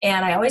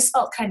 And I always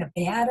felt kind of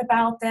bad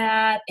about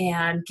that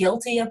and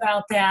guilty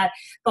about that.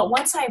 But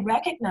once I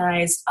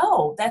recognized,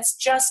 oh, that's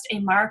just a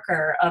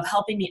marker of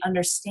helping me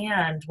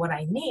understand what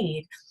I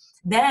need,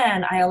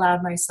 then I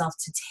allowed myself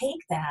to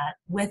take that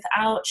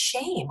without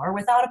shame or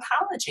without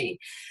apology.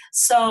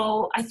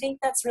 So I think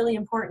that's really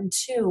important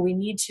too. We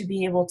need to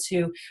be able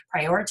to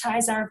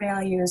prioritize our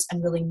values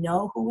and really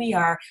know who we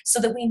are so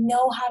that we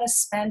know how to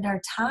spend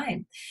our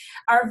time.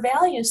 Our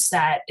value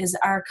set is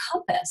our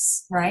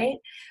compass, right?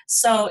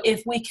 So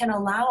if we can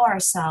allow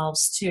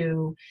ourselves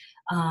to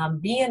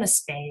be in a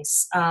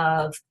space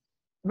of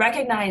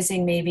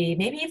recognizing, maybe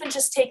even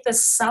just take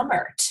this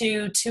summer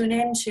to tune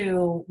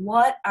into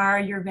what are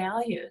your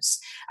values.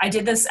 I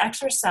did this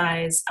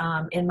exercise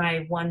in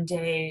my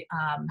one-day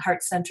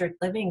heart-centered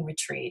living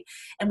retreat,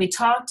 and we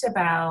talked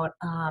about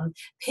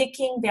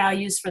picking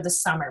values for the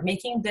summer,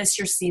 making this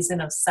your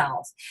season of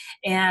self,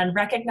 and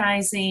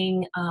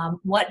recognizing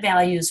what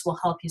values will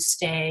help you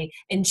stay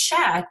in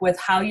check with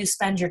how you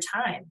spend your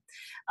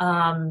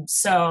time.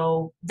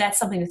 So that's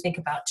something to think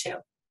about too.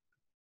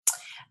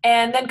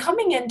 And then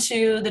coming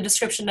into the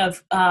description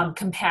of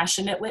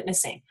compassionate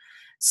witnessing.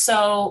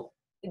 So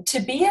to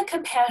be a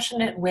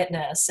compassionate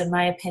witness, in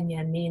my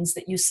opinion, means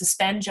that you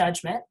suspend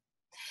judgment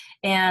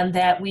and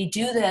that we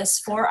do this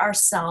for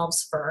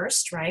ourselves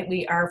first, right?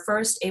 We are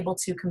first able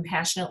to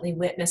compassionately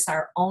witness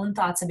our own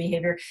thoughts and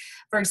behavior.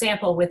 For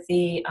example, with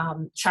the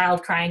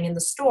child crying in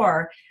the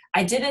store,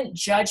 I didn't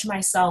judge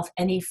myself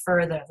any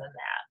further than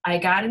that. I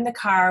got in the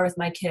car with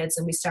my kids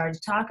and we started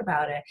to talk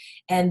about it,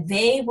 and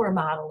they were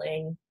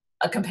modeling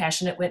a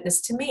compassionate witness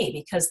to me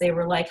because they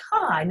were like,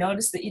 I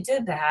noticed that you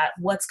did that.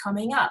 What's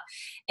coming up?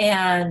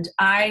 And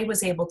I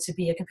was able to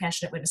be a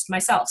compassionate witness to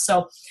myself.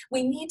 So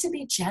we need to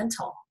be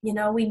gentle. We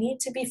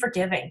need to be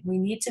forgiving. We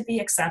need to be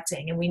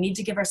accepting, and we need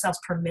to give ourselves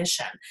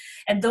permission.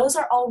 And those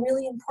are all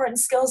really important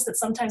skills that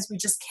sometimes we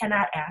just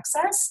cannot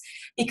access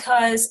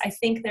because I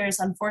think there's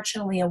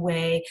unfortunately a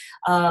way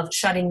of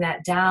shutting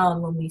that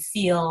down when we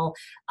feel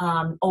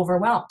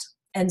overwhelmed.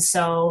 And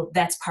so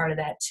that's part of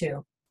that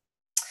too.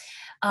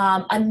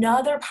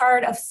 Another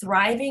part of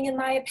thriving, in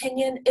my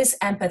opinion, is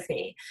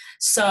empathy.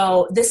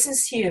 So this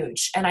is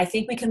huge. And I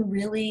think we can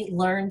really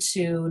learn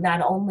to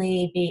not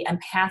only be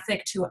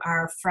empathic to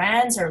our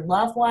friends or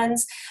loved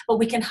ones, but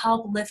we can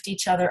help lift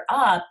each other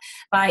up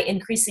by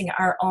increasing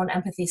our own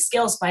empathy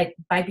skills by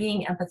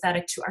being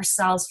empathetic to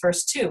ourselves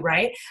first too,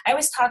 right? I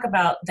always talk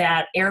about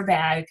that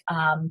airbag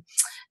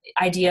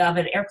idea of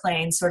an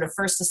airplane, sort of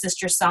first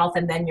assist yourself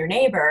and then your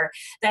neighbor.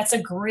 That's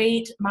a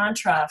great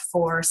mantra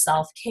for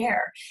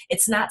self-care.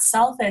 It's not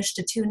selfish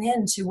to tune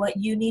in to what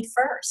you need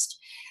first.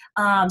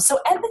 So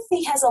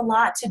empathy has a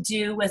lot to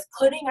do with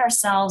putting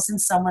ourselves in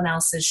someone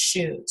else's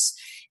shoes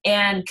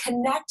and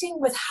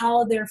connecting with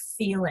how they're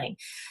feeling.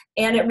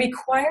 And it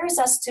requires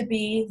us to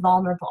be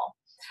vulnerable.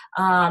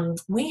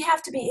 We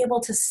have to be able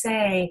to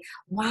say,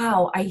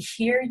 wow, I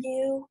hear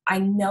you. I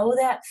know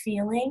that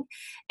feeling,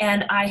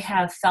 and I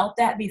have felt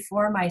that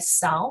before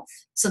myself.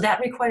 So that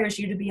requires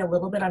you to be a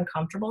little bit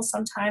uncomfortable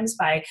sometimes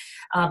by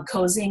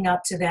cozying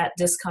up to that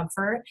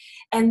discomfort,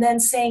 and then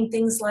saying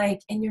things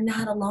like, and you're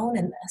not alone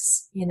in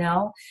this,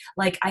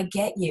 like, I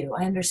get you,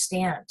 I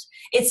understand.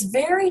 It's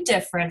very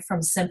different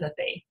from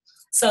sympathy.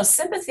 So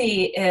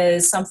sympathy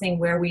is something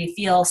where we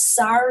feel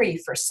sorry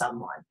for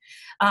someone,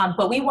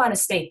 but we want to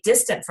stay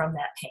distant from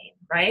that pain,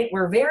 right?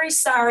 We're very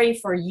sorry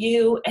for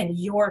you and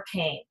your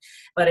pain,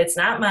 but it's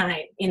not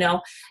mine,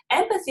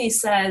 Empathy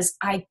says,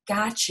 I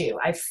got you,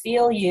 I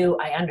feel you,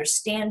 I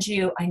understand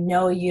you, I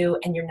know you,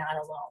 and you're not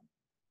alone.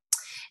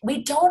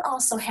 we don't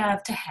also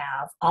have to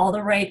have all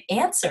the right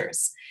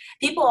answers.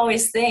 People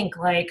always think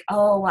like,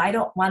 oh, I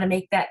don't want to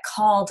make that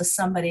call to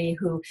somebody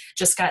who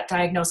just got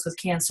diagnosed with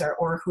cancer,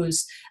 or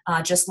who's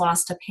just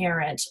lost a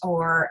parent,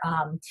 or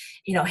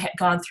had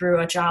gone through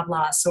a job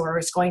loss, or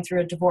is going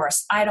through a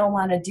divorce. I don't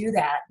want to do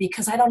that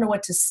because I don't know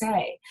what to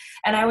say.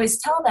 And I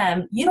always tell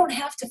them, you don't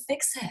have to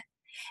fix it.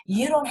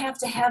 You don't have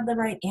to have the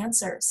right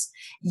answers.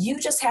 You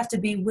just have to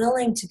be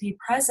willing to be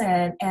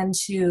present and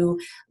to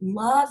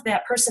love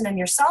that person and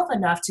yourself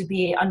enough to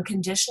be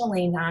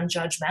unconditionally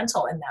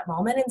non-judgmental in that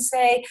moment and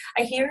say,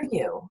 I hear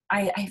you.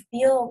 I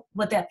feel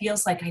what that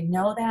feels like. I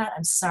know that.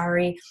 I'm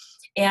sorry.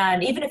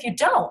 And even if you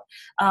don't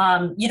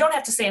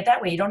have to say it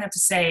that way. You don't have to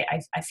say,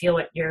 I feel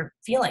what you're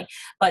feeling.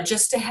 But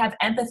just to have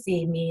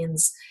empathy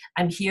means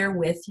I'm here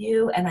with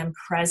you and I'm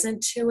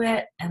present to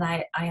it and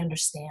I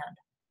understand.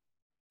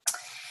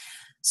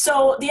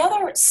 So the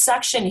other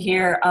section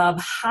here of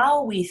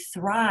how we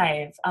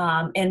thrive,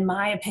 in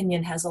my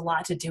opinion, has a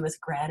lot to do with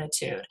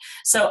gratitude.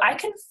 So I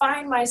can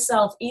find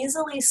myself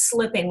easily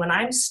slipping when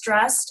I'm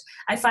stressed.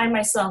 I find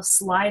myself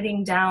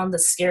sliding down the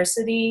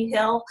scarcity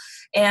hill,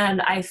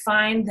 and I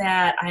find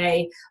that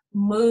I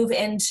move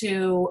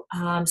into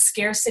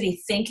scarcity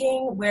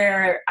thinking,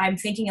 where I'm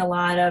thinking a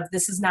lot of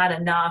this is not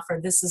enough, or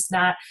this is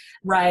not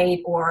right,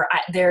 or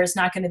there's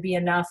not going to be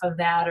enough of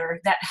that, or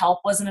that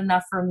help wasn't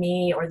enough for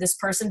me, or this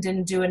person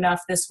didn't do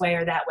enough this way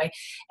or that way.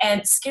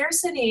 And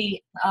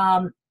scarcity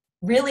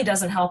really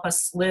doesn't help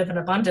us live an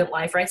abundant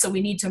life, right? So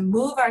we need to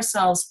move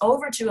ourselves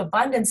over to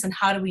abundance. And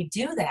how do we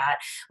do that?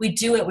 We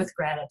do it with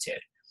gratitude.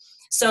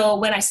 So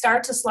when I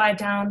start to slide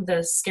down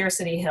the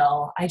scarcity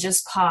hill, I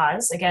just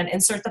pause. Again,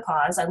 insert the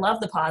pause. I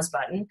love the pause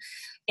button.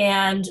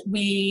 And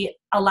we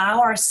allow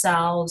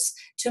ourselves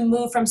to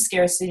move from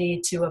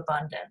scarcity to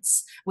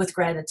abundance with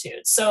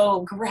gratitude.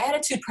 So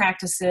gratitude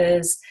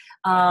practices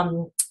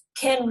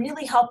can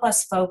really help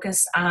us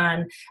focus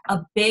on a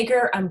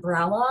bigger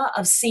umbrella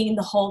of seeing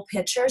the whole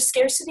picture.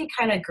 Scarcity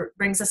kind of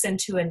brings us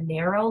into a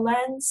narrow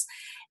lens,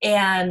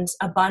 and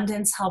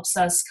abundance helps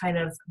us kind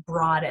of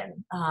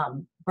broaden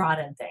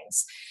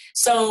things.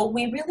 So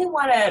we really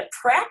want to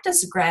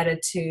practice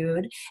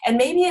gratitude, and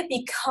maybe it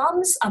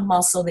becomes a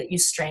muscle that you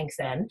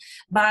strengthen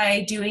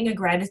by doing a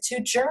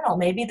gratitude journal.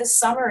 Maybe the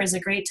summer is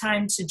a great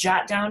time to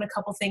jot down a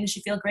couple things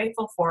you feel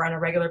grateful for on a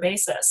regular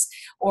basis.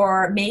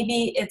 Or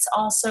maybe it's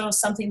also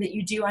something that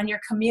you do on your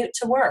commute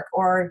to work,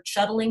 or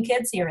shuttling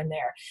kids here and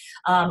there.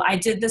 I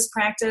did this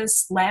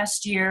practice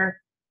last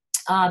year.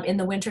 In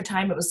the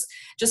wintertime, it was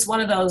just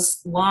one of those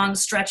long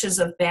stretches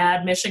of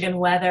bad Michigan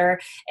weather.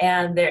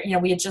 And there,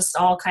 we had just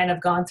all kind of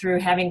gone through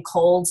having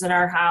colds in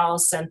our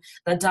house, and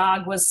the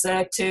dog was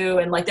sick too.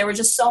 And there were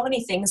just so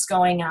many things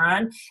going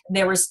on.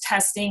 There was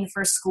testing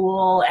for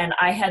school, and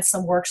I had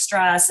some work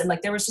stress, and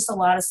there was just a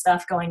lot of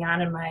stuff going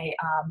on in my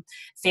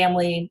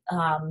family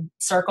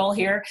circle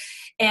here.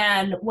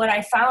 And what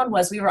I found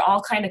was we were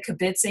all kind of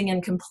kibitzing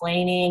and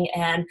complaining,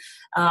 and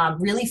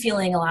really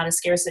feeling a lot of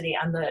scarcity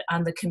on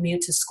the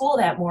commute to school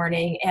that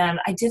morning, and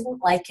I didn't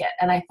like it.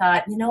 And I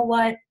thought, you know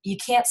what? You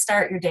can't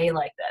start your day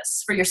like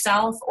this for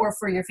yourself or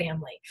for your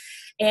family.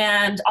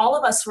 And all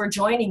of us were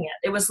joining it.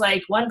 It was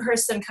like one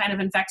person kind of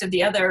infected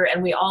the other,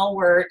 and we all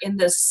were in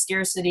this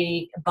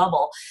scarcity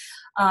bubble.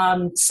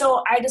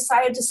 So I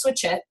decided to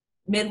switch it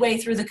midway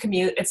through the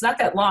commute. It's not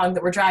that long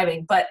that we're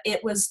driving, but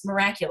it was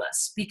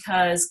miraculous,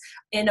 because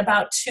in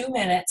about 2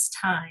 minutes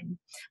time,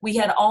 we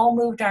had all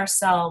moved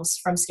ourselves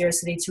from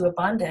scarcity to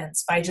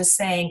abundance by just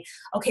saying,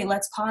 okay,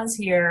 let's pause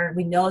here.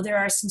 We know there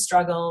are some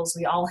struggles.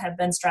 We all have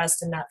been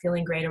stressed and not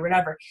feeling great or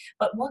whatever,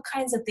 but what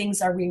kinds of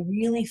things are we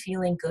really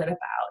feeling good about?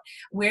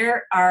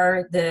 Where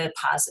are the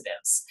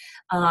positives?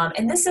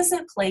 And this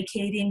isn't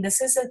placating. This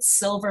isn't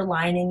silver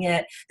lining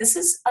it. This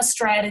is a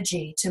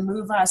strategy to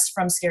move us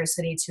from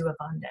scarcity to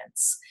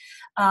abundance.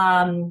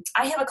 I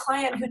have a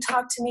client who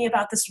talked to me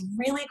about this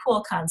really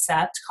cool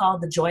concept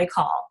called the joy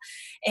call.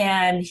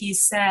 And he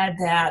said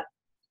that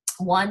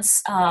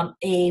once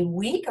a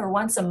week or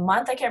once a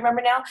month, I can't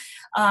remember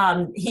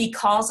now, he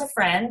calls a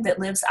friend that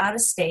lives out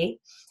of state,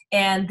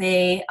 and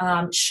they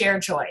share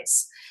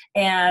joys.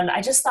 And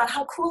I just thought,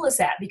 how cool is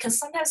that? Because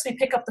sometimes we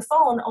pick up the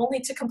phone only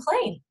to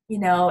complain.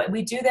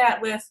 We do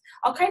that with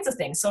all kinds of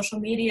things, social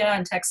media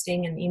and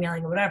texting and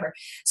emailing or whatever.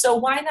 So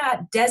why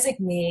not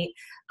designate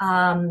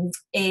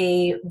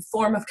a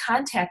form of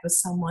contact with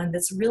someone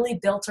that's really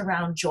built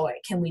around joy?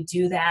 Can we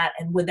do that?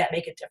 And would that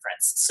make a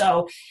difference?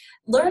 So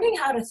learning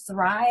how to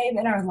thrive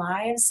in our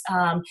lives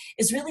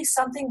is really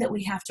something that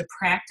we have to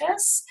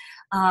practice.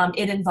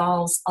 It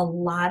involves a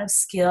lot of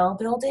skill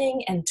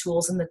building and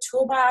tools in the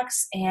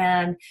toolbox.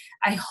 And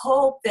I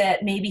hope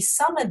that maybe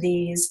some of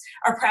these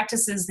are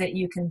practices that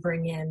you can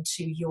bring into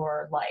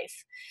your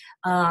life.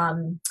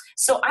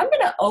 So I'm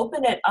going to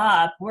open it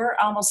up. We're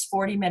almost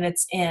 40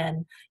 minutes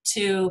in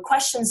to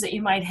questions that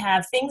you might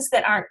have, things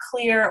that aren't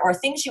clear or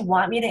things you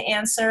want me to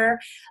answer.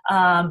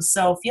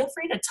 So feel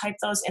free to type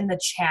those in the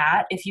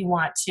chat if you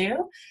want to.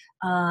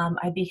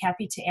 I'd be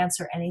happy to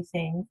answer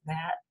anything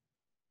that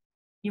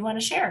you want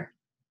to share.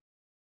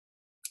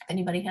 If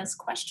anybody has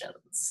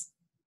questions.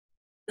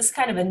 this is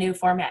kind of a new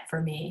format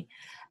for me,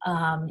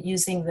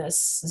 using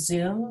this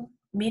Zoom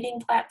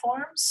meeting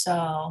platform.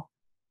 So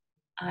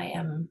I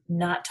am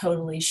not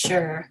totally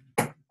sure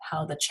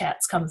how the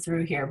chats come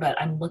through here,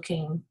 but I'm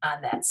looking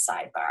on that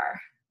sidebar.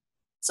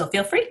 So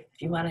feel free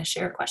if you want to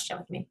share a question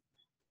with me.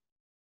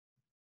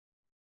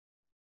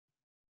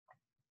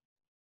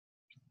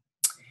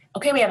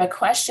 Okay, we have a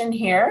question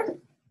here.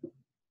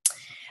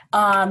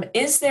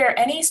 Is there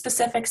any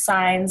specific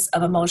signs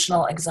of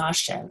emotional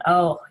exhaustion?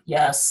 Oh,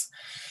 yes.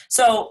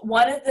 So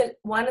one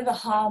of the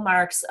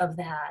hallmarks of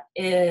that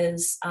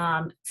is,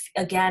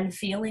 again,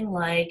 feeling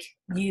like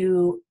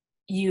you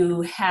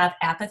have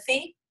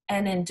apathy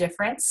and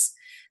indifference.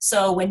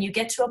 So when you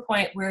get to a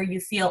point where you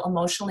feel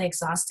emotionally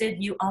exhausted,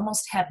 you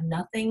almost have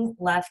nothing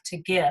left to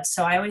give.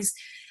 So I always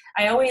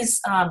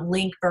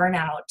link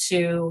burnout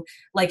to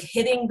like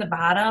hitting the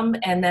bottom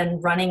and then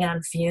running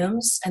on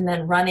fumes and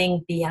then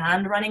running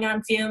beyond running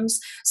on fumes.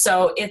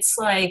 So it's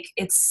like,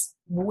 it's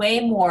way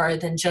more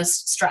than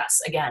just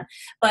stress again.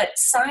 But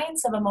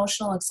signs of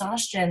emotional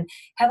exhaustion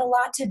have a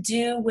lot to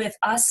do with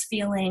us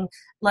feeling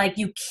like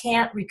you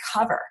can't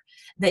recover,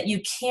 that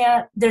you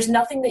can't, there's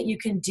nothing that you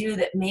can do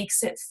that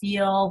makes it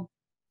feel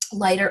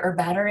lighter or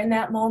better in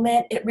that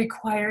moment. It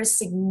requires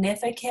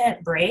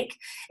significant break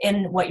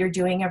in what you're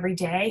doing every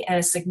day and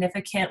a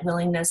significant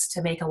willingness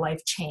to make a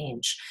life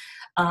change.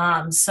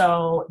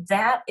 So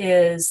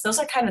those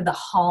are kind of the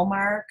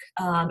hallmark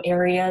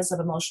areas of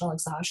emotional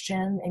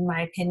exhaustion, in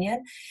my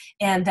opinion.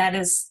 And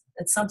it's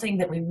something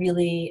that we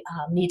really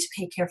need to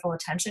pay careful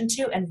attention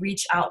to and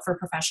reach out for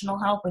professional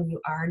help when you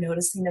are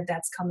noticing that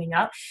that's coming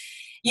up.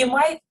 You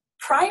might,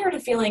 prior to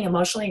feeling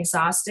emotionally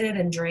exhausted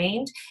and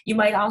drained, you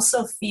might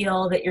also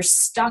feel that you're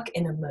stuck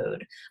in a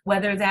mood,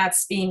 whether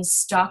that's being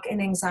stuck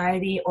in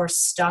anxiety or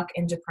stuck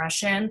in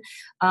depression.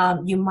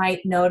 You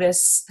might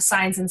notice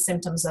signs and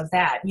symptoms of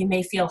that. You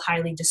may feel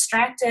highly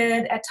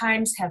distracted at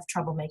times, have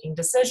trouble making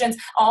decisions,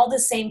 all the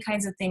same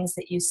kinds of things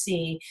that you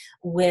see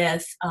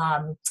with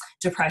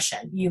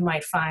depression. You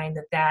might find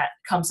that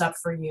comes up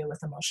for you with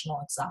emotional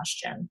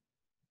exhaustion.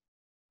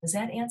 Does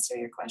that answer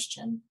your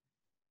question?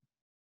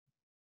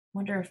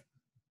 Wonder if,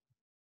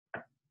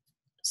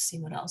 see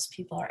what else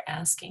people are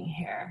asking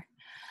here.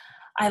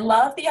 I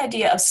love the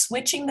idea of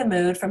switching the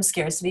mood from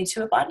scarcity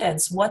to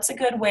abundance. What's a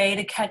good way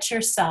to catch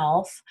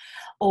yourself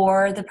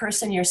or the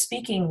person you're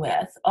speaking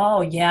with? Oh,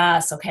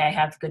 yes. Okay, I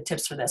have good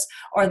tips for this.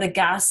 Or the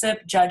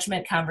gossip,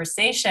 judgment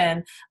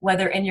conversation,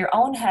 whether in your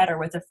own head or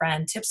with a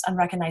friend. Tips on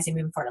recognizing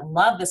moving forward. I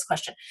love this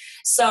question.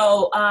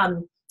 So,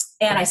 and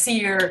I see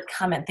your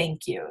comment.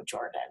 Thank you,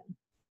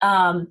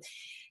 Jordan.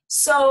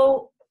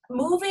 So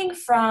moving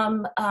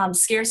from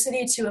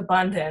scarcity to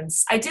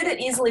abundance, I did it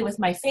easily with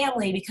my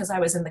family because I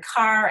was in the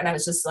car and I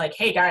was just like,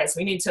 hey guys,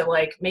 we need to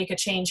like make a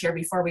change here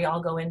before we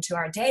all go into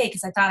our day,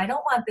 because I thought I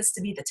don't want this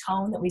to be the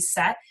tone that we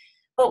set.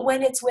 But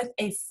when it's with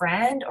a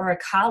friend or a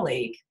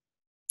colleague,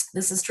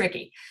 this is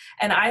tricky.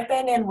 And I've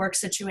been in work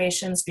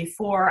situations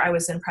before I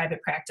was in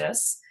private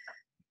practice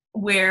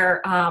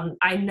where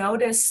I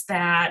noticed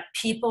that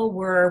people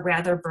were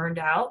rather burned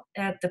out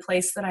at the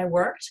place that I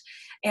worked,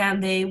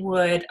 and they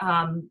would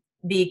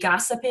be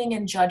gossiping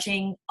and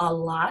judging a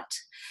lot.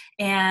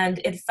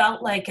 And it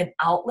felt like an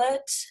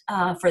outlet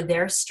for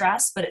their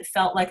stress, but it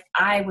felt like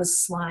I was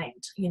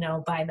slimed,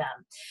 by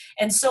them.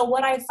 And so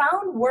what I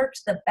found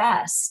worked the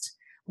best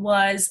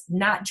was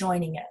not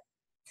joining it.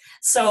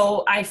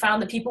 So I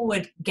found that people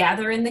would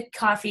gather in the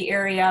coffee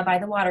area by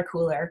the water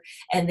cooler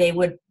and they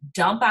would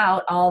dump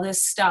out all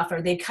this stuff,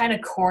 or they kind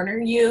of corner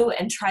you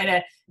and try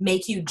to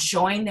make you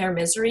join their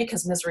misery,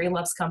 because misery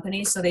loves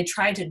company. So they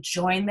tried to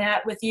join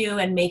that with you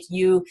and make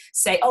you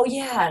say, oh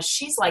yeah,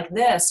 she's like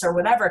this or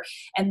whatever.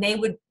 And they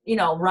would,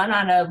 run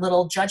on a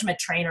little judgment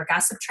train or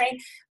gossip train.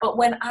 But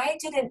when I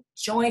didn't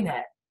join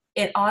it,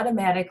 it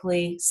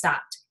automatically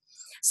stopped.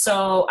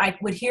 So I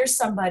would hear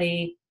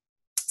somebody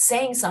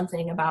saying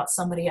something about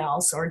somebody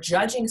else or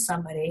judging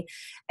somebody,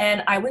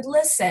 and I would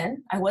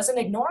listen. I wasn't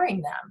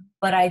ignoring them,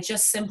 but I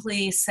just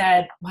simply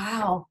said,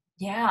 wow,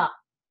 yeah,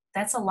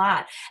 that's a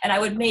lot. And I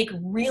would make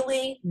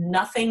really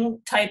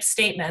nothing type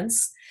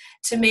statements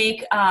to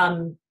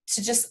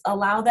just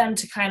allow them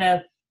to kind of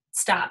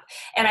stop.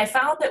 And I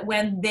found that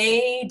when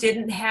they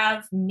didn't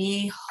have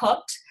me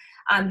hooked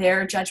on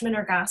their judgment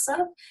or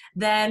gossip,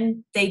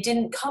 then they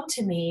didn't come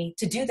to me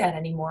to do that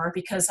anymore,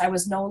 because I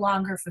was no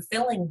longer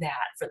fulfilling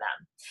that for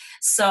them.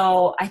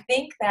 So I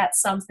think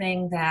that's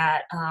something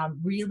that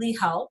really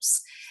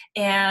helps.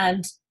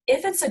 And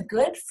if it's a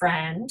good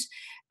friend,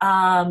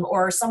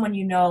 or someone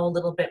a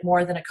little bit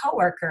more than a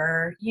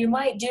coworker, you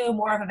might do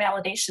more of a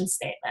validation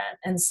statement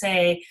and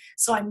say,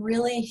 so I'm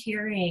really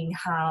hearing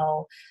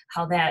how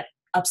that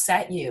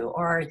upset you,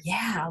 or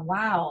yeah,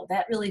 wow,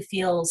 that really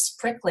feels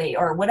prickly,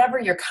 or whatever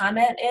your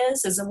comment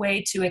is a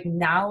way to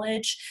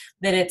acknowledge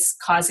that it's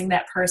causing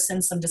that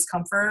person some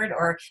discomfort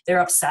or they're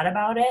upset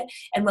about it.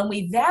 And when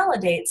we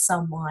validate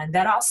someone,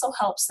 that also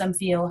helps them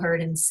feel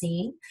heard and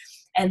seen.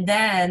 And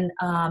then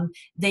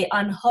they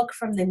unhook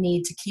from the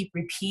need to keep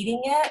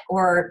repeating it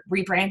or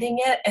rebranding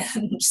it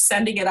and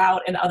sending it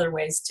out in other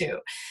ways too.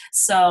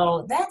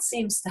 So that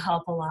seems to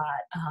help a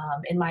lot,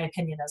 in my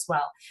opinion as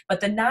well.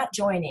 But the not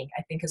joining,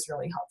 I think, is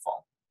really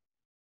helpful.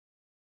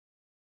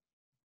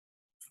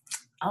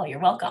 Oh, you're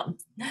welcome.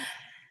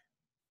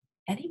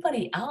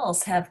 Anybody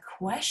else have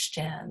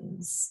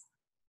questions?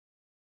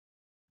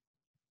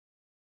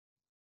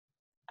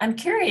 I'm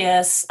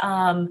curious,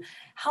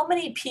 how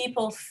many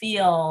people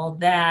feel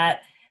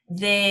that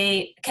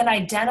they can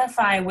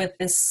identify with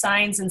the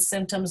signs and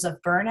symptoms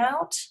of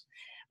burnout?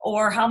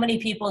 Or how many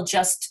people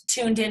just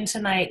tuned in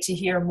tonight to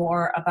hear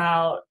more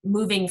about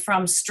moving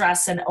from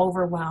stress and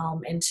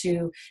overwhelm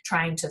into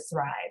trying to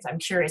thrive? I'm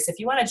curious. If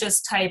you want to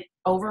just type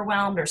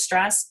overwhelmed or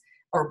stress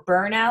or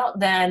burnout,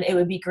 then it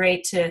would be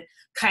great to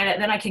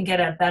then I can get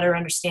a better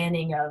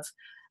understanding of,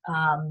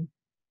 um,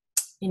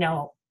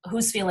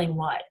 who's feeling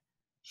what.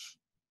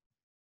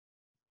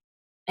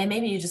 And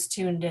maybe you just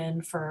tuned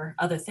in for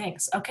other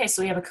things. Okay,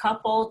 so we have a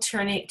couple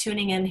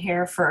tuning in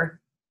here for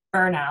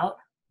burnout.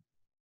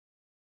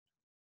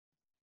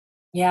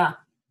 Yeah.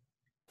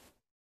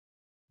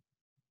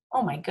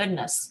 Oh my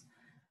goodness.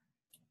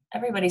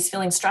 Everybody's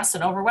feeling stressed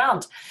and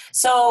overwhelmed.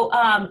 So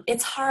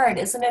it's hard,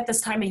 isn't it, this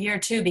time of year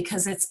too,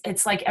 because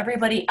it's like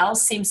everybody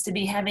else seems to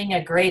be having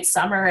a great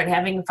summer and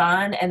having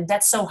fun, and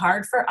that's so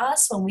hard for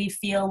us when we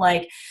feel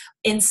like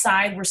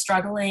inside we're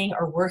struggling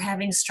or we're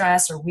having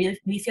stress or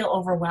we feel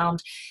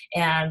overwhelmed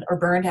and or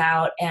burned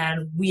out,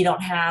 and we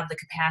don't have the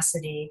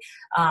capacity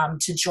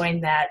to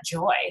join that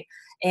joy.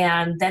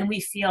 And then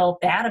we feel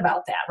bad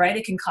about that, right?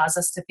 It can cause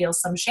us to feel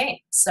some shame.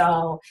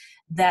 So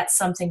that's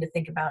something to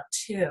think about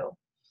too.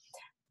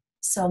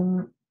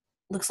 So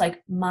looks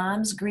like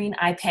Mom's Green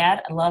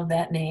iPad. I love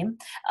that name.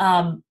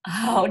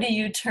 How do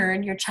you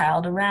turn your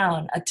child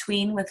around? A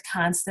tween with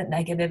constant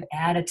negative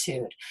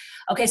attitude.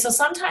 Okay, so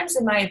sometimes,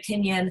 in my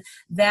opinion,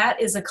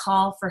 that is a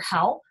call for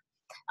help.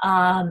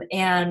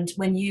 And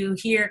when you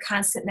hear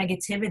constant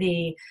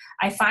negativity,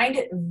 I find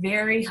it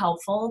very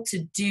helpful to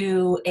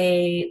do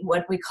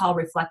what we call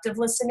reflective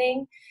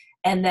listening,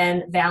 and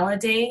then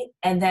validate,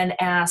 and then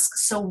ask,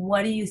 so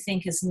what do you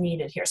think is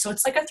needed here? So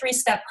it's like a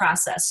 3-step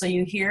process. So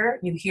you hear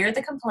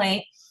the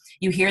complaint,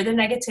 you hear the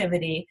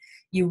negativity,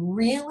 you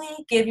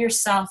really give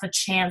yourself a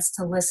chance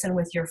to listen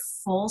with your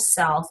full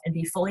self and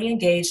be fully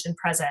engaged and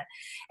present,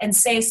 and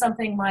say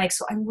something like,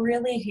 so I'm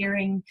really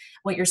hearing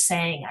what you're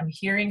saying. I'm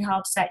hearing how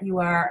upset you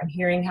are. I'm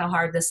hearing how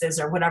hard this is,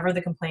 or whatever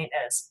the complaint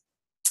is.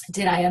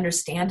 Did I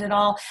understand it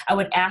all? I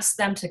would ask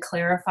them to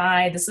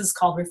clarify. This is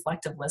called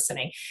reflective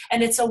listening.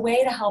 And it's a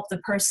way to help the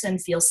person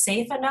feel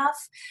safe enough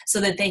so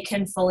that they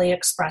can fully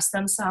express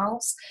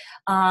themselves.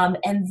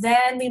 And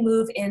then we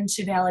move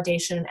into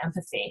validation and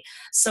empathy.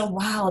 So,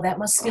 wow, that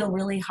must feel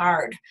really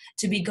hard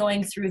to be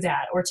going through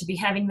that, or to be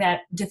having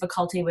that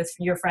difficulty with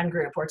your friend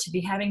group, or to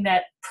be having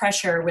that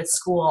pressure with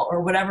school,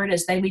 or whatever it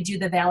is. Then we do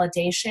the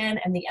validation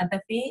and the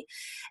empathy.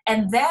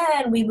 And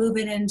then we move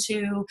it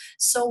into,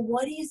 so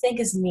what do you think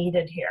is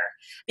needed here?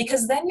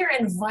 Because then you're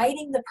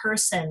inviting the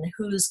person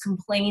who's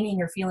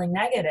complaining or feeling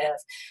negative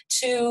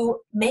to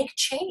make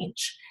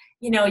change.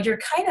 You're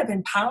kind of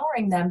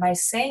empowering them by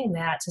saying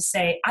that, to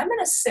say, I'm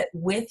going to sit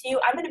with you,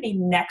 I'm going to be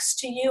next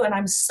to you, and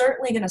I'm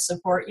certainly going to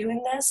support you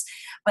in this,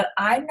 but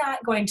I'm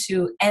not going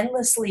to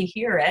endlessly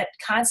hear it,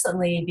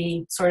 constantly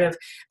be sort of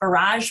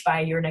barraged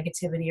by your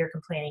negativity or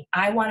complaining.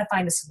 I want to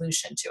find a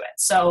solution to it.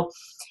 So,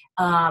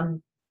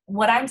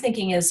 what I'm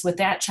thinking is, with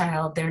that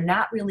child, they're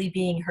not really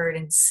being heard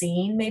and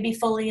seen maybe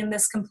fully in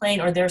this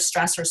complaint or their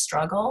stress or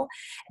struggle.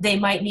 They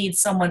might need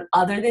someone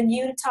other than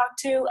you to talk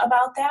to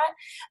about that,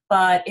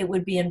 but it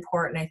would be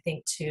important, I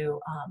think, to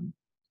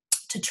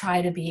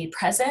try to be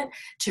present,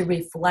 to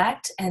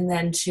reflect, and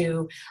then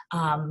to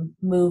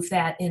move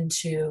that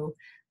into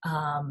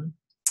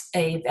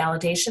a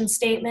validation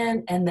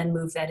statement, and then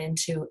move that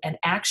into an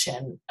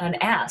action, an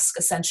ask,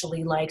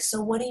 essentially, like,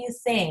 so what do you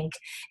think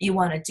you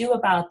want to do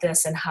about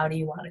this, and how do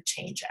you want to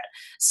change it?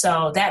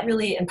 So that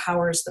really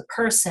empowers the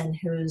person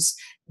who's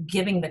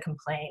giving the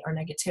complaint or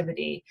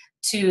negativity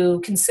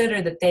to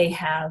consider that they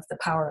have the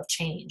power of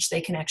change. They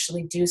can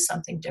actually do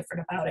something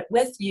different about it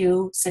with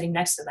you sitting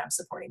next to them,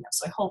 supporting them.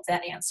 So I hope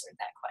that answered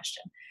that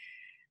question.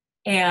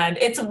 And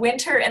it's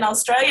winter in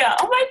Australia.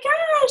 Oh my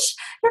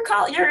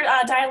gosh, you're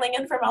dialing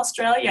in from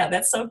Australia.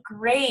 That's so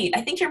great. I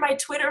think you're my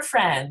Twitter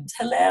friend.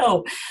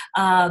 Hello.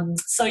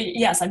 So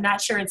yes, I'm not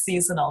sure it's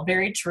seasonal.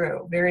 Very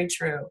true. Very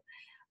true.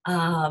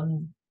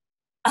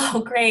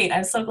 Oh, great.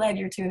 I'm so glad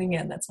you're tuning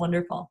in. That's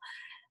wonderful.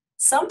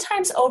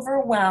 Sometimes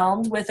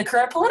overwhelmed with the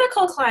current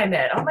political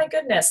climate. Oh my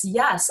goodness.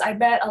 Yes, I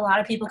bet a lot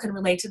of people can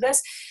relate to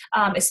this,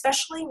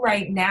 especially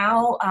right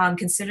now,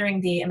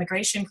 considering the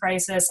immigration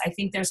crisis. I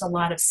think there's a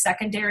lot of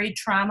secondary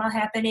trauma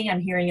happening. I'm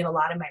hearing it a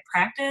lot in my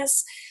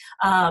practice.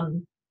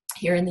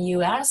 here in the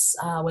US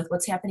with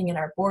what's happening in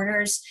our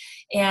borders.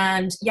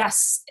 And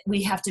yes,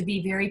 we have to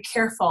be very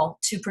careful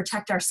to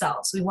protect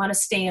ourselves. We want to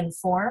stay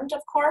informed,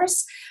 of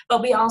course,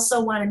 but we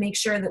also want to make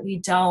sure that we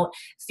don't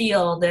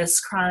feel this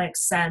chronic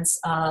sense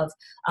of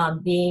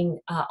being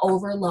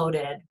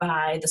overloaded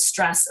by the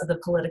stress of the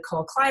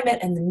political climate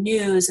and the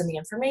news and the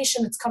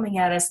information that's coming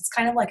at us. It's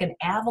kind of like an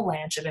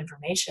avalanche of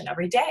information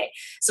every day.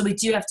 So we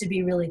do have to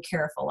be really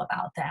careful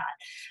about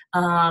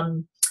that.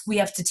 We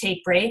have to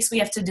take breaks. We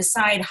have to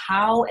decide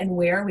how and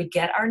where we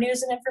get our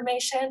news and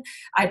information.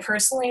 I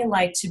personally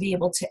like to be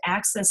able to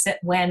access it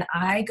when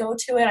I go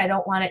to it. I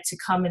don't want it to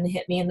come and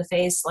hit me in the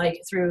face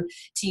like through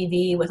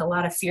TV with a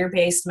lot of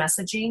fear-based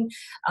messaging.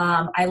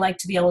 I like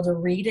to be able to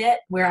read it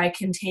where I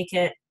can take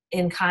it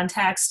in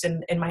context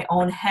and in my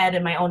own head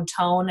and my own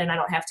tone, and I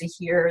don't have to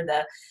hear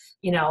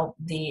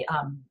the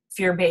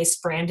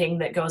fear-based branding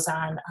that goes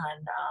on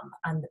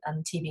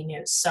TV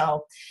news.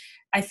 So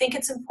I think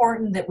it's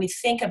important that we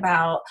think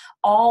about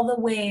all the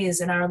ways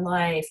in our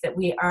life that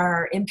we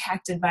are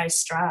impacted by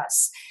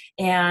stress.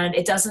 And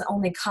it doesn't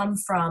only come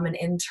from an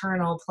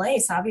internal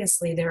place.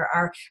 Obviously, there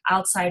are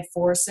outside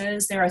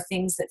forces. There are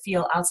things that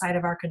feel outside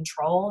of our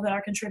control that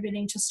are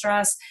contributing to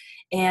stress.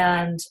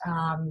 And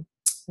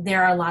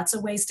there are lots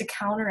of ways to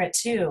counter it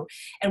too.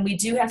 And we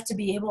do have to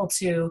be able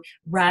to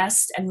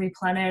rest and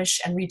replenish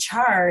and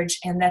recharge.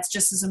 And that's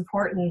just as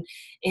important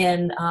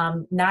in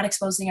not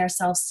exposing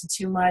ourselves to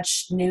too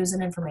much news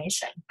and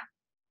information.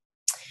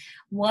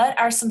 What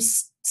are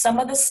some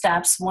of the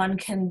steps one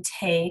can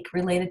take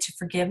related to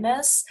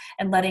forgiveness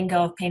and letting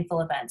go of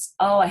painful events?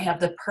 Oh, I have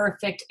the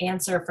perfect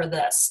answer for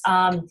this.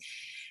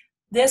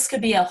 This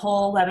could be a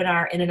whole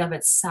webinar in and of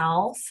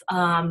itself,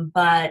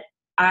 but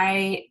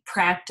I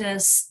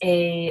practice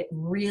a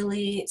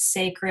really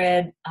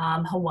sacred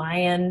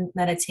Hawaiian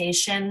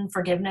meditation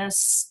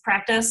forgiveness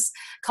practice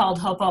called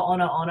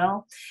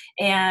Ho'oponopono,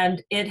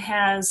 and it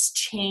has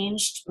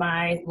changed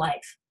my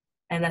life,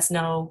 and that's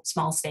no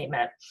small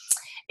statement.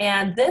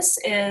 And this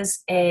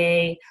is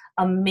a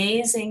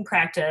amazing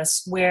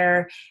practice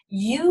where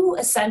you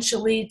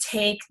essentially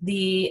take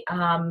the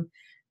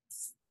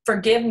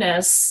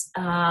forgiveness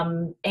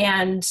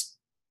and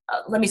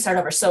let me start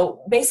over.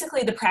 So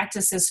basically the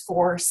practice is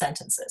 4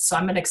 sentences. So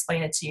I'm going to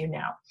explain it to you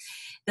now.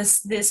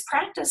 This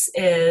practice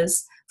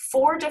is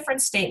 4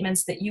 different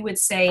statements that you would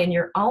say in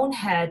your own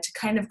head to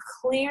kind of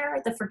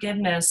clear the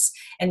forgiveness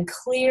and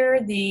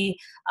clear the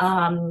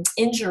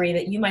injury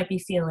that you might be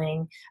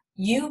feeling.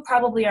 You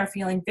probably are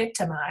feeling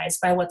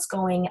victimized by what's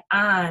going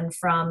on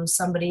from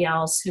somebody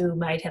else who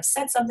might have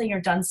said something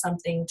or done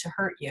something to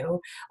hurt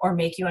you or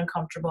make you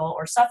uncomfortable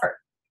or suffer.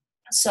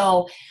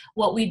 So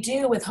what we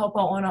do with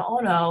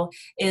Ho'oponopono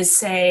is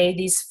say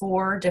these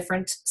 4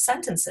 different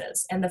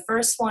sentences. And the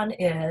first one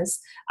is,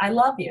 I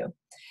love you.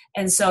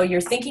 And so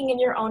you're thinking in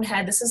your own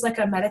head, this is like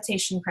a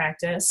meditation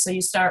practice. So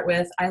you start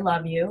with, I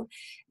love you.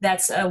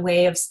 That's a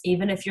way of,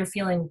 even if you're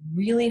feeling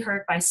really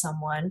hurt by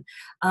someone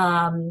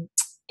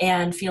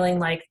and feeling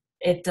like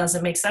it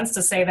doesn't make sense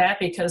to say that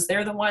because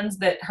they're the ones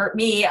that hurt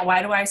me.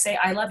 Why do I say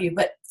I love you?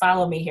 But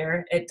follow me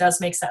here. It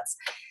does make sense.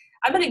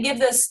 I'm going to give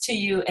this to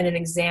you in an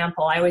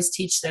example. I always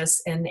teach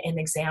this in an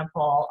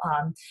example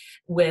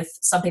with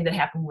something that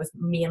happened with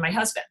me and my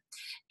husband.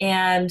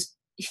 And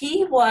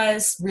he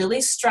was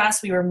really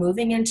stressed. We were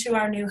moving into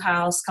our new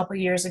house a couple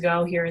of years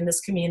ago here in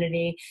this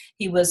community.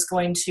 He was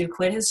going to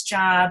quit his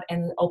job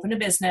and open a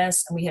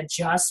business. And we had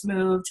just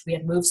moved. We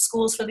had moved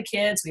schools for the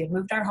kids. We had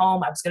moved our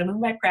home. I was going to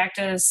move my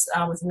practice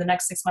within the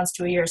next 6 months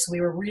to a year. So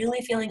we were really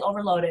feeling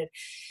overloaded.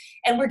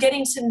 And we're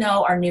getting to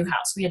know our new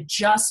house. We had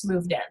just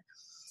moved in.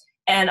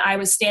 And I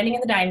was standing in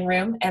the dining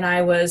room and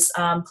I was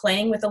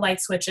playing with the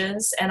light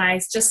switches, and I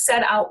just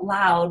said out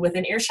loud with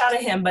an earshot of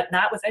him, but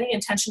not with any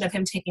intention of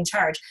him taking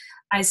charge.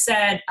 I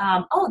said,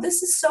 oh,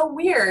 this is so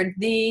weird.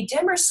 The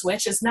dimmer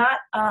switch is not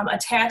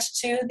attached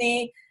to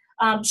the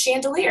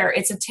chandelier.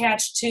 It's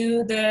attached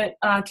to the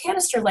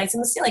canister lights in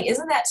the ceiling.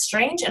 Isn't that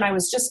strange? And I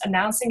was just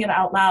announcing it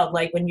out loud,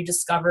 like when you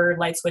discover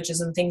light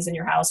switches and things in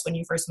your house when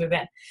you first move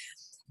in.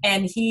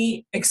 And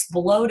he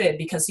exploded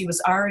because he was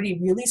already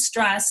really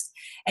stressed,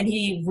 and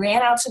he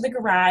ran out to the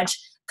garage,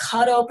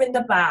 cut open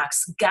the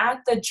box, got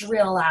the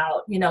drill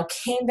out,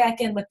 came back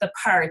in with the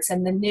parts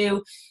and the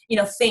new,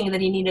 thing that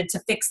he needed to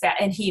fix that.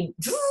 And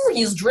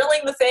he's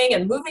drilling the thing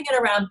and moving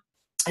it around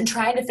and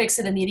trying to fix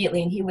it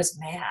immediately. And he was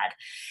mad.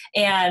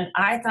 And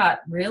I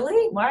thought,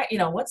 really? Why?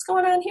 What's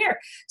going on here?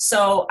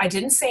 So I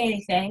didn't say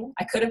anything.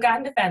 I could have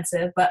gotten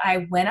defensive, but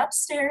I went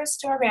upstairs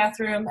to our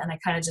bathroom and I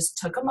kind of just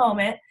took a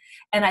moment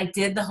and I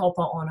did the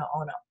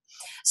Ho'oponopono.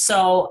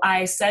 So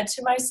I said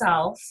to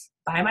myself,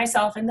 by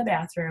myself in the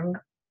bathroom,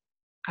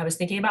 I was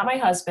thinking about my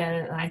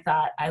husband and I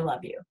thought, I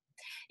love you.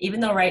 Even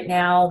though right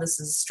now this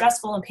is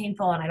stressful and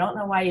painful and I don't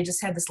know why you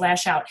just had this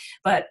lash out,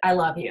 but I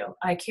love you.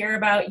 I care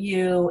about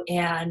you,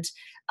 and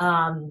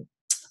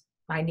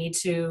I need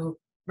to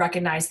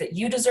recognize that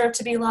you deserve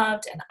to be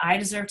loved and I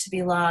deserve to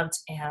be loved,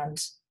 and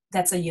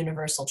that's a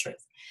universal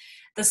truth.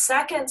 The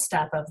second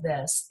step of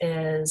this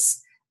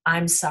is,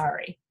 I'm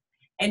sorry.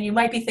 And you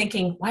might be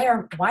thinking, why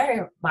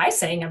am I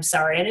saying I'm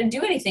sorry? I didn't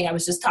do anything. I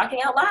was just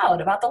talking out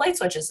loud about the light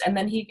switches. And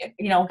then he,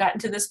 got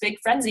into this big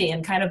frenzy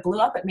and kind of blew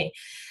up at me.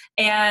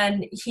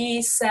 And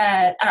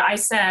I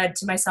said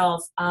to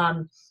myself,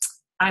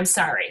 I'm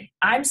sorry.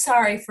 I'm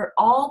sorry for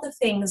all the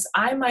things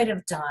I might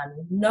have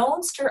done,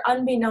 knownst or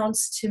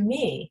unbeknownst to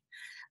me,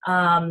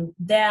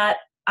 that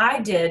I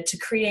did to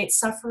create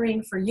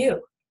suffering for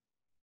you.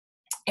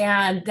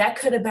 And that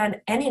could have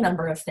been any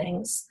number of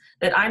things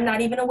that I'm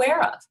not even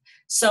aware of.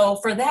 So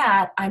for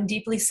that, I'm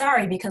deeply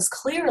sorry, because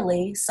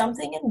clearly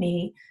something in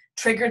me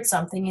triggered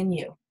something in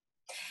you.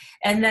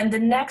 And then the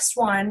next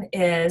one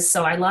is,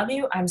 so I love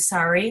you, I'm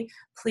sorry,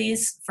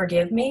 please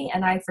forgive me,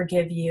 and I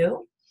forgive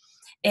you.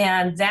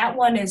 And that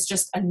one is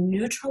just a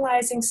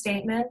neutralizing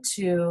statement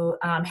to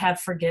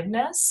have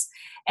forgiveness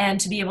and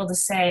to be able to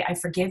say, I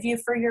forgive you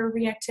for your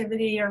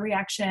reactivity or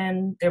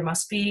reaction. There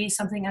must be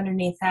something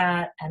underneath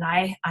that. And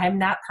I'm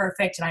not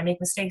perfect and I make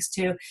mistakes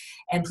too.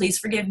 And please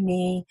forgive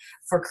me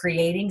for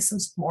creating some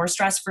more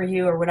stress for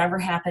you or whatever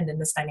happened in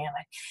this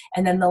dynamic.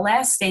 And then the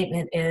last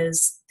statement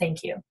is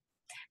thank you,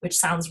 which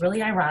sounds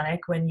really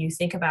ironic when you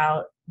think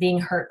about being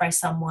hurt by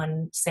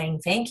someone saying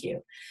thank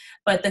you.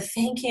 But the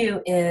thank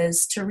you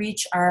is to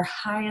reach our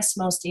highest,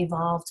 most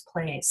evolved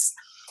place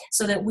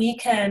so that we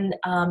can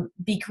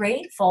be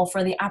grateful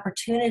for the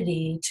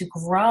opportunity to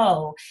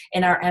grow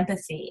in our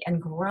empathy and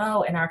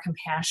grow in our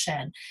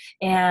compassion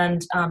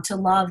and to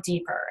love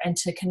deeper and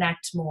to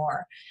connect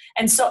more.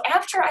 And so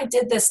after I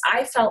did this,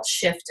 I felt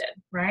shifted,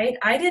 right?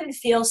 I didn't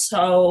feel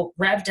so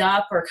revved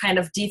up or kind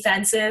of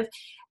defensive.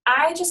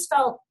 I just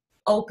felt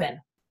open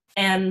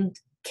and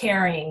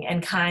caring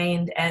and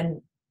kind,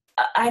 and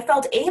I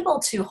felt able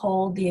to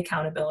hold the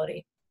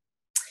accountability.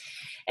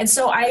 And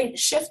so I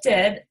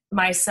shifted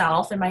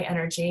myself and my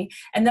energy,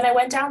 and then I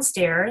went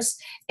downstairs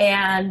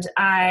and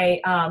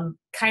I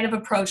kind of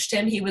approached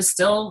him. He was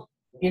still,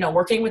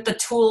 working with the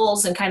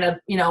tools and kind of,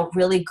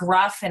 really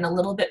gruff and a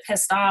little bit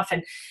pissed off.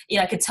 And,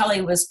 I could tell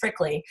he was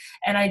prickly.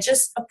 And I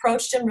just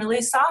approached him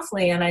really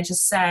softly. And I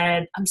just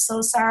said, I'm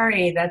so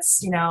sorry.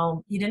 That's,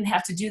 you didn't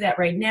have to do that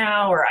right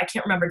now. Or I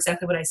can't remember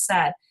exactly what I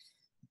said,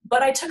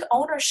 but I took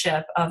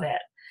ownership of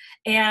it.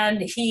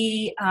 And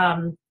he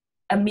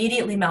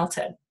immediately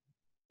melted.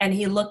 And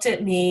he looked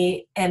at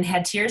me and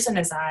had tears in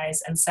his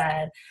eyes and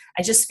said,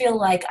 I just feel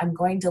like I'm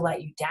going to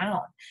let you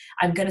down.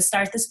 I'm going to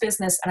start this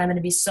business and I'm going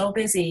to be so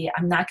busy.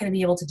 I'm not going to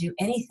be able to do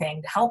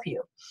anything to help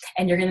you.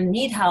 And you're going to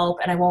need help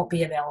and I won't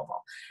be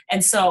available.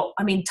 And so,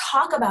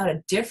 talk about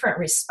a different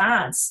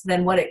response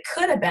than what it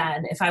could have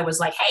been if I was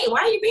like, hey,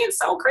 why are you being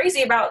so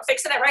crazy about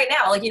fixing it right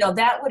now?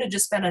 That would have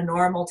just been a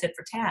normal tit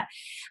for tat.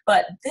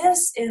 But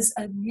this is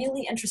a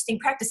really interesting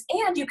practice,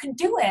 and you can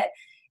do it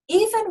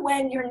even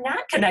when you're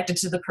not connected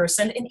to the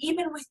person, and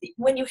even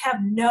when you have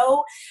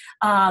no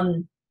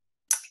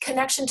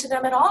connection to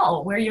them at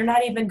all, where you're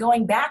not even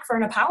going back for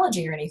an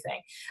apology or anything.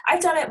 I've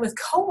done it with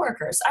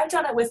coworkers. I've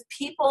done it with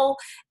people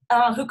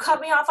who cut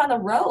me off on the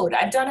road.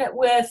 I've done it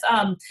with,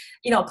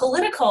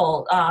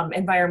 political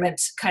environment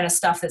kind of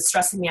stuff that's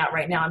stressing me out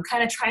right now. I'm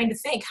kind of trying to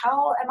think,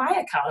 how am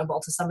I accountable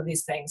to some of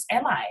these things?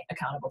 Am I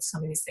accountable to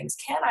some of these things?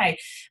 Can I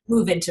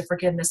move into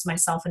forgiveness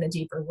myself in a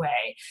deeper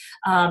way?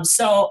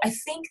 So I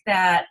think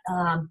that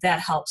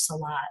that helps a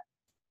lot.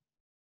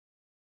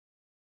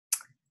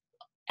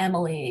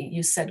 Emily,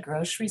 you said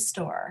grocery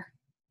store.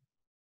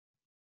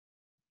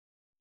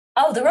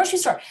 Oh, the grocery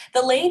store.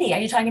 The lady, are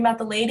you talking about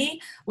the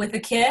lady with the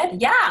kid?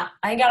 Yeah,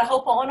 I got to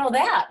ho'oponopono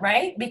that,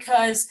 right?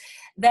 Because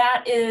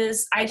that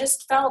is, I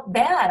just felt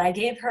bad. I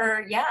gave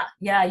her,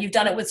 yeah, you've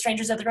done it with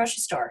strangers at the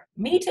grocery store.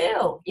 Me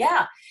too,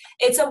 yeah.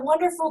 It's a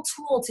wonderful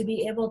tool to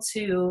be able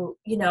to,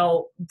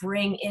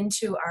 bring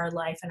into our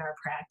life and our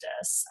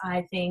practice.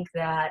 I think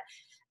that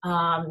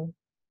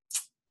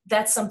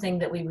that's something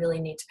that we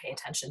really need to pay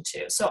attention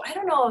to. So I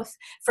don't know if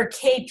for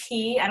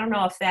KP, I don't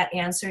know if that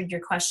answered your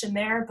question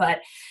there, but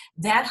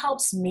that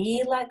helps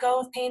me let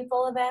go of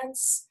painful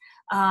events.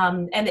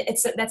 And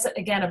that's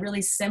again, a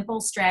really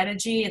simple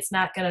strategy. It's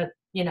not going to,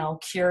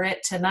 cure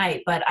it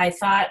tonight, but I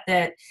thought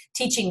that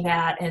teaching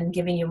that and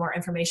giving you more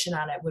information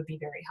on it would be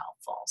very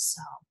helpful.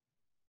 So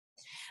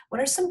what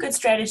are some good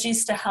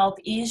strategies to help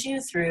ease you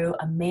through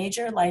a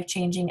major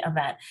life-changing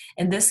event?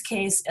 In this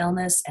case,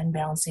 illness and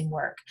balancing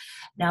work.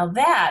 Now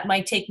that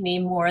might take me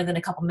more than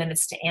a couple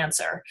minutes to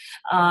answer.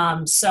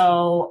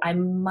 So I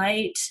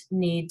might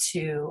need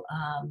to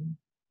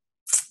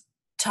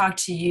talk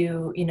to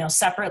you,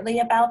 separately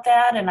about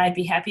that, and I'd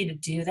be happy to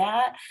do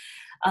that.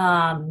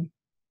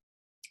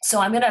 So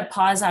I'm going to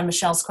pause on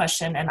Michelle's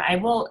question, and I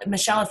will,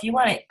 Michelle, if you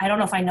want to, I don't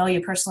know if I know you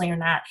personally or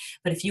not,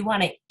 but if you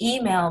want to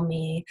email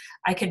me,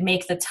 I could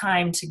make the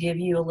time to give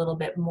you a little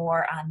bit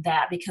more on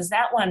that, because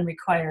that one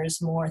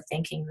requires more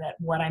thinking than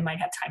what I might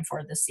have time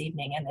for this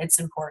evening, and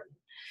it's important.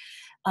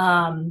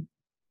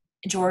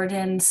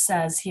 Jordan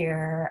says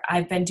here,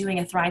 I've been doing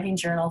a thriving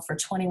journal for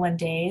 21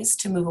 days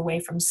to move away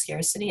from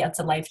scarcity. That's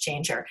a life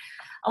changer.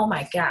 Oh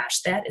my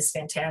gosh, that is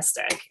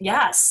fantastic.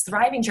 Yes,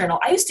 Thriving Journal.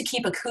 I used to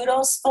keep a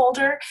kudos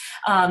folder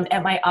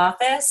at my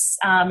office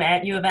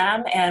at U of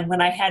M, and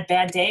when I had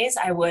bad days,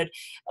 I would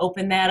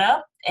open that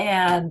up,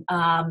 and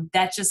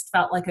that just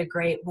felt like a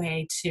great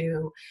way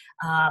to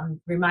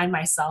remind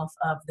myself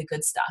of the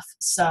good stuff.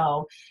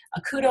 So,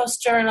 a kudos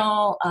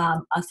journal,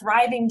 a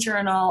thriving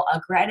journal, a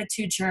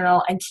gratitude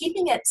journal, and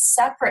keeping it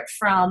separate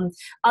from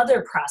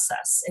other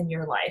process in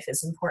your life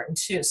is important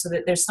too, so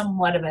that there's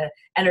somewhat of a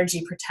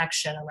energy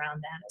protection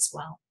around that as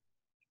well.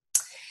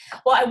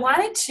 Well,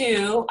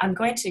 I'm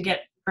going to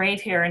get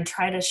brave here and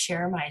try to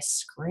share my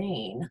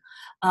screen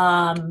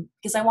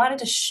because I wanted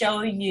to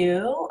show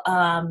you,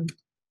 I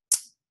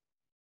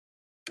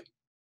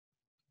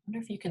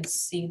wonder if you can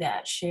see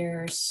that,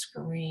 share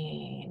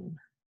screen.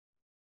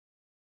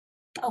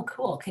 Oh,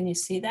 cool. Can you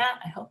see that?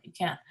 I hope you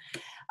can.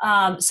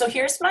 So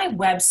here's my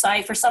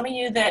website. For some of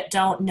you that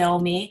don't know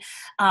me,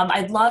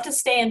 I'd love to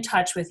stay in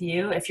touch with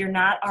you. If you're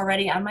not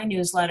already on my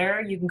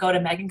newsletter, you can go to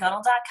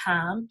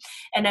megangunnell.com.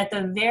 And at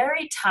the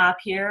very top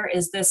here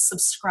is this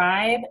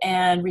subscribe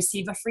and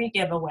receive a free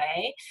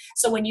giveaway.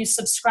 So when you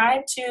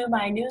subscribe to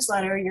my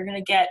newsletter, you're going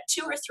to get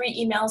 2 or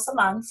 3 emails a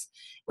month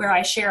where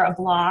I share a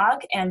blog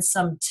and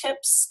some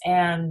tips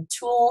and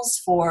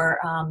tools for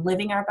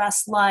living our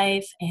best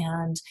life.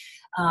 And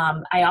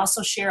I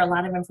also share a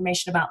lot of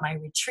information about my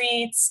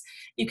retreats.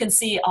 You can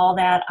see all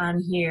that on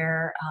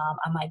here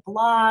on my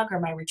blog or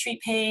my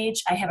retreat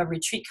page. I have a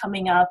retreat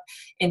coming up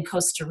in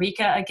Costa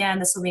Rica again.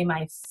 This will be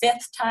my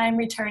 5th time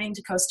returning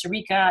to Costa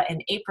Rica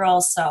in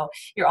April, so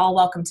you're all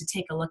welcome to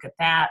take a look at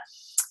that.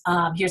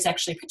 Here's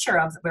actually a picture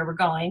of where we're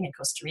going in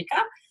Costa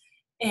Rica,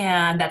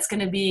 and that's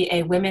going to be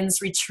a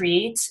women's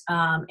retreat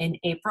in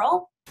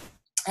April.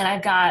 And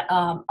I've got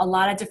a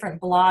lot of different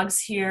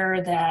blogs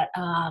here that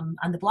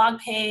on the blog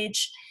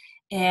page,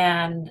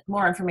 and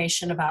more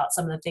information about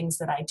some of the things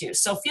that I do.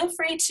 So feel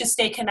free to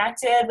stay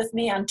connected with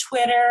me on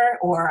Twitter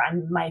or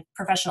on my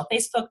professional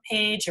Facebook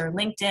page or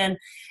LinkedIn.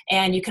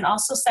 And you can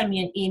also send me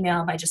an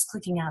email by just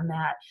clicking on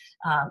that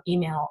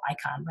email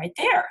icon right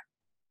there.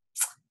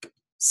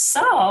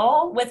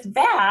 So with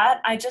that,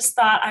 I just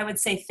thought I would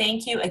say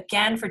thank you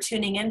again for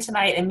tuning in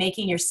tonight and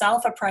making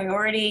yourself a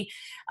priority.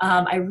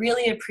 I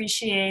really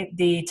appreciate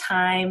the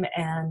time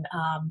and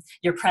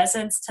your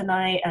presence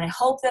tonight. And I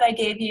hope that I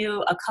gave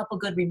you a couple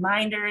good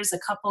reminders, a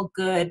couple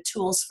good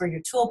tools for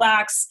your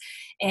toolbox.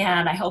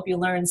 And I hope you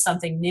learned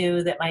something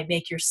new that might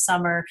make your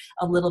summer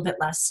a little bit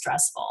less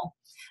stressful.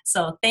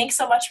 So thanks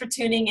so much for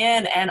tuning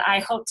in. And I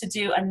hope to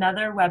do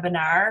another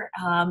webinar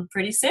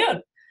pretty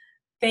soon.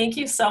 Thank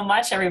you so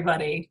much,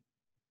 everybody.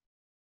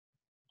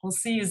 We'll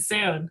see you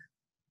soon.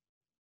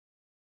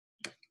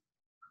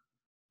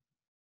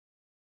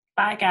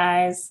 Bye,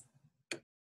 guys.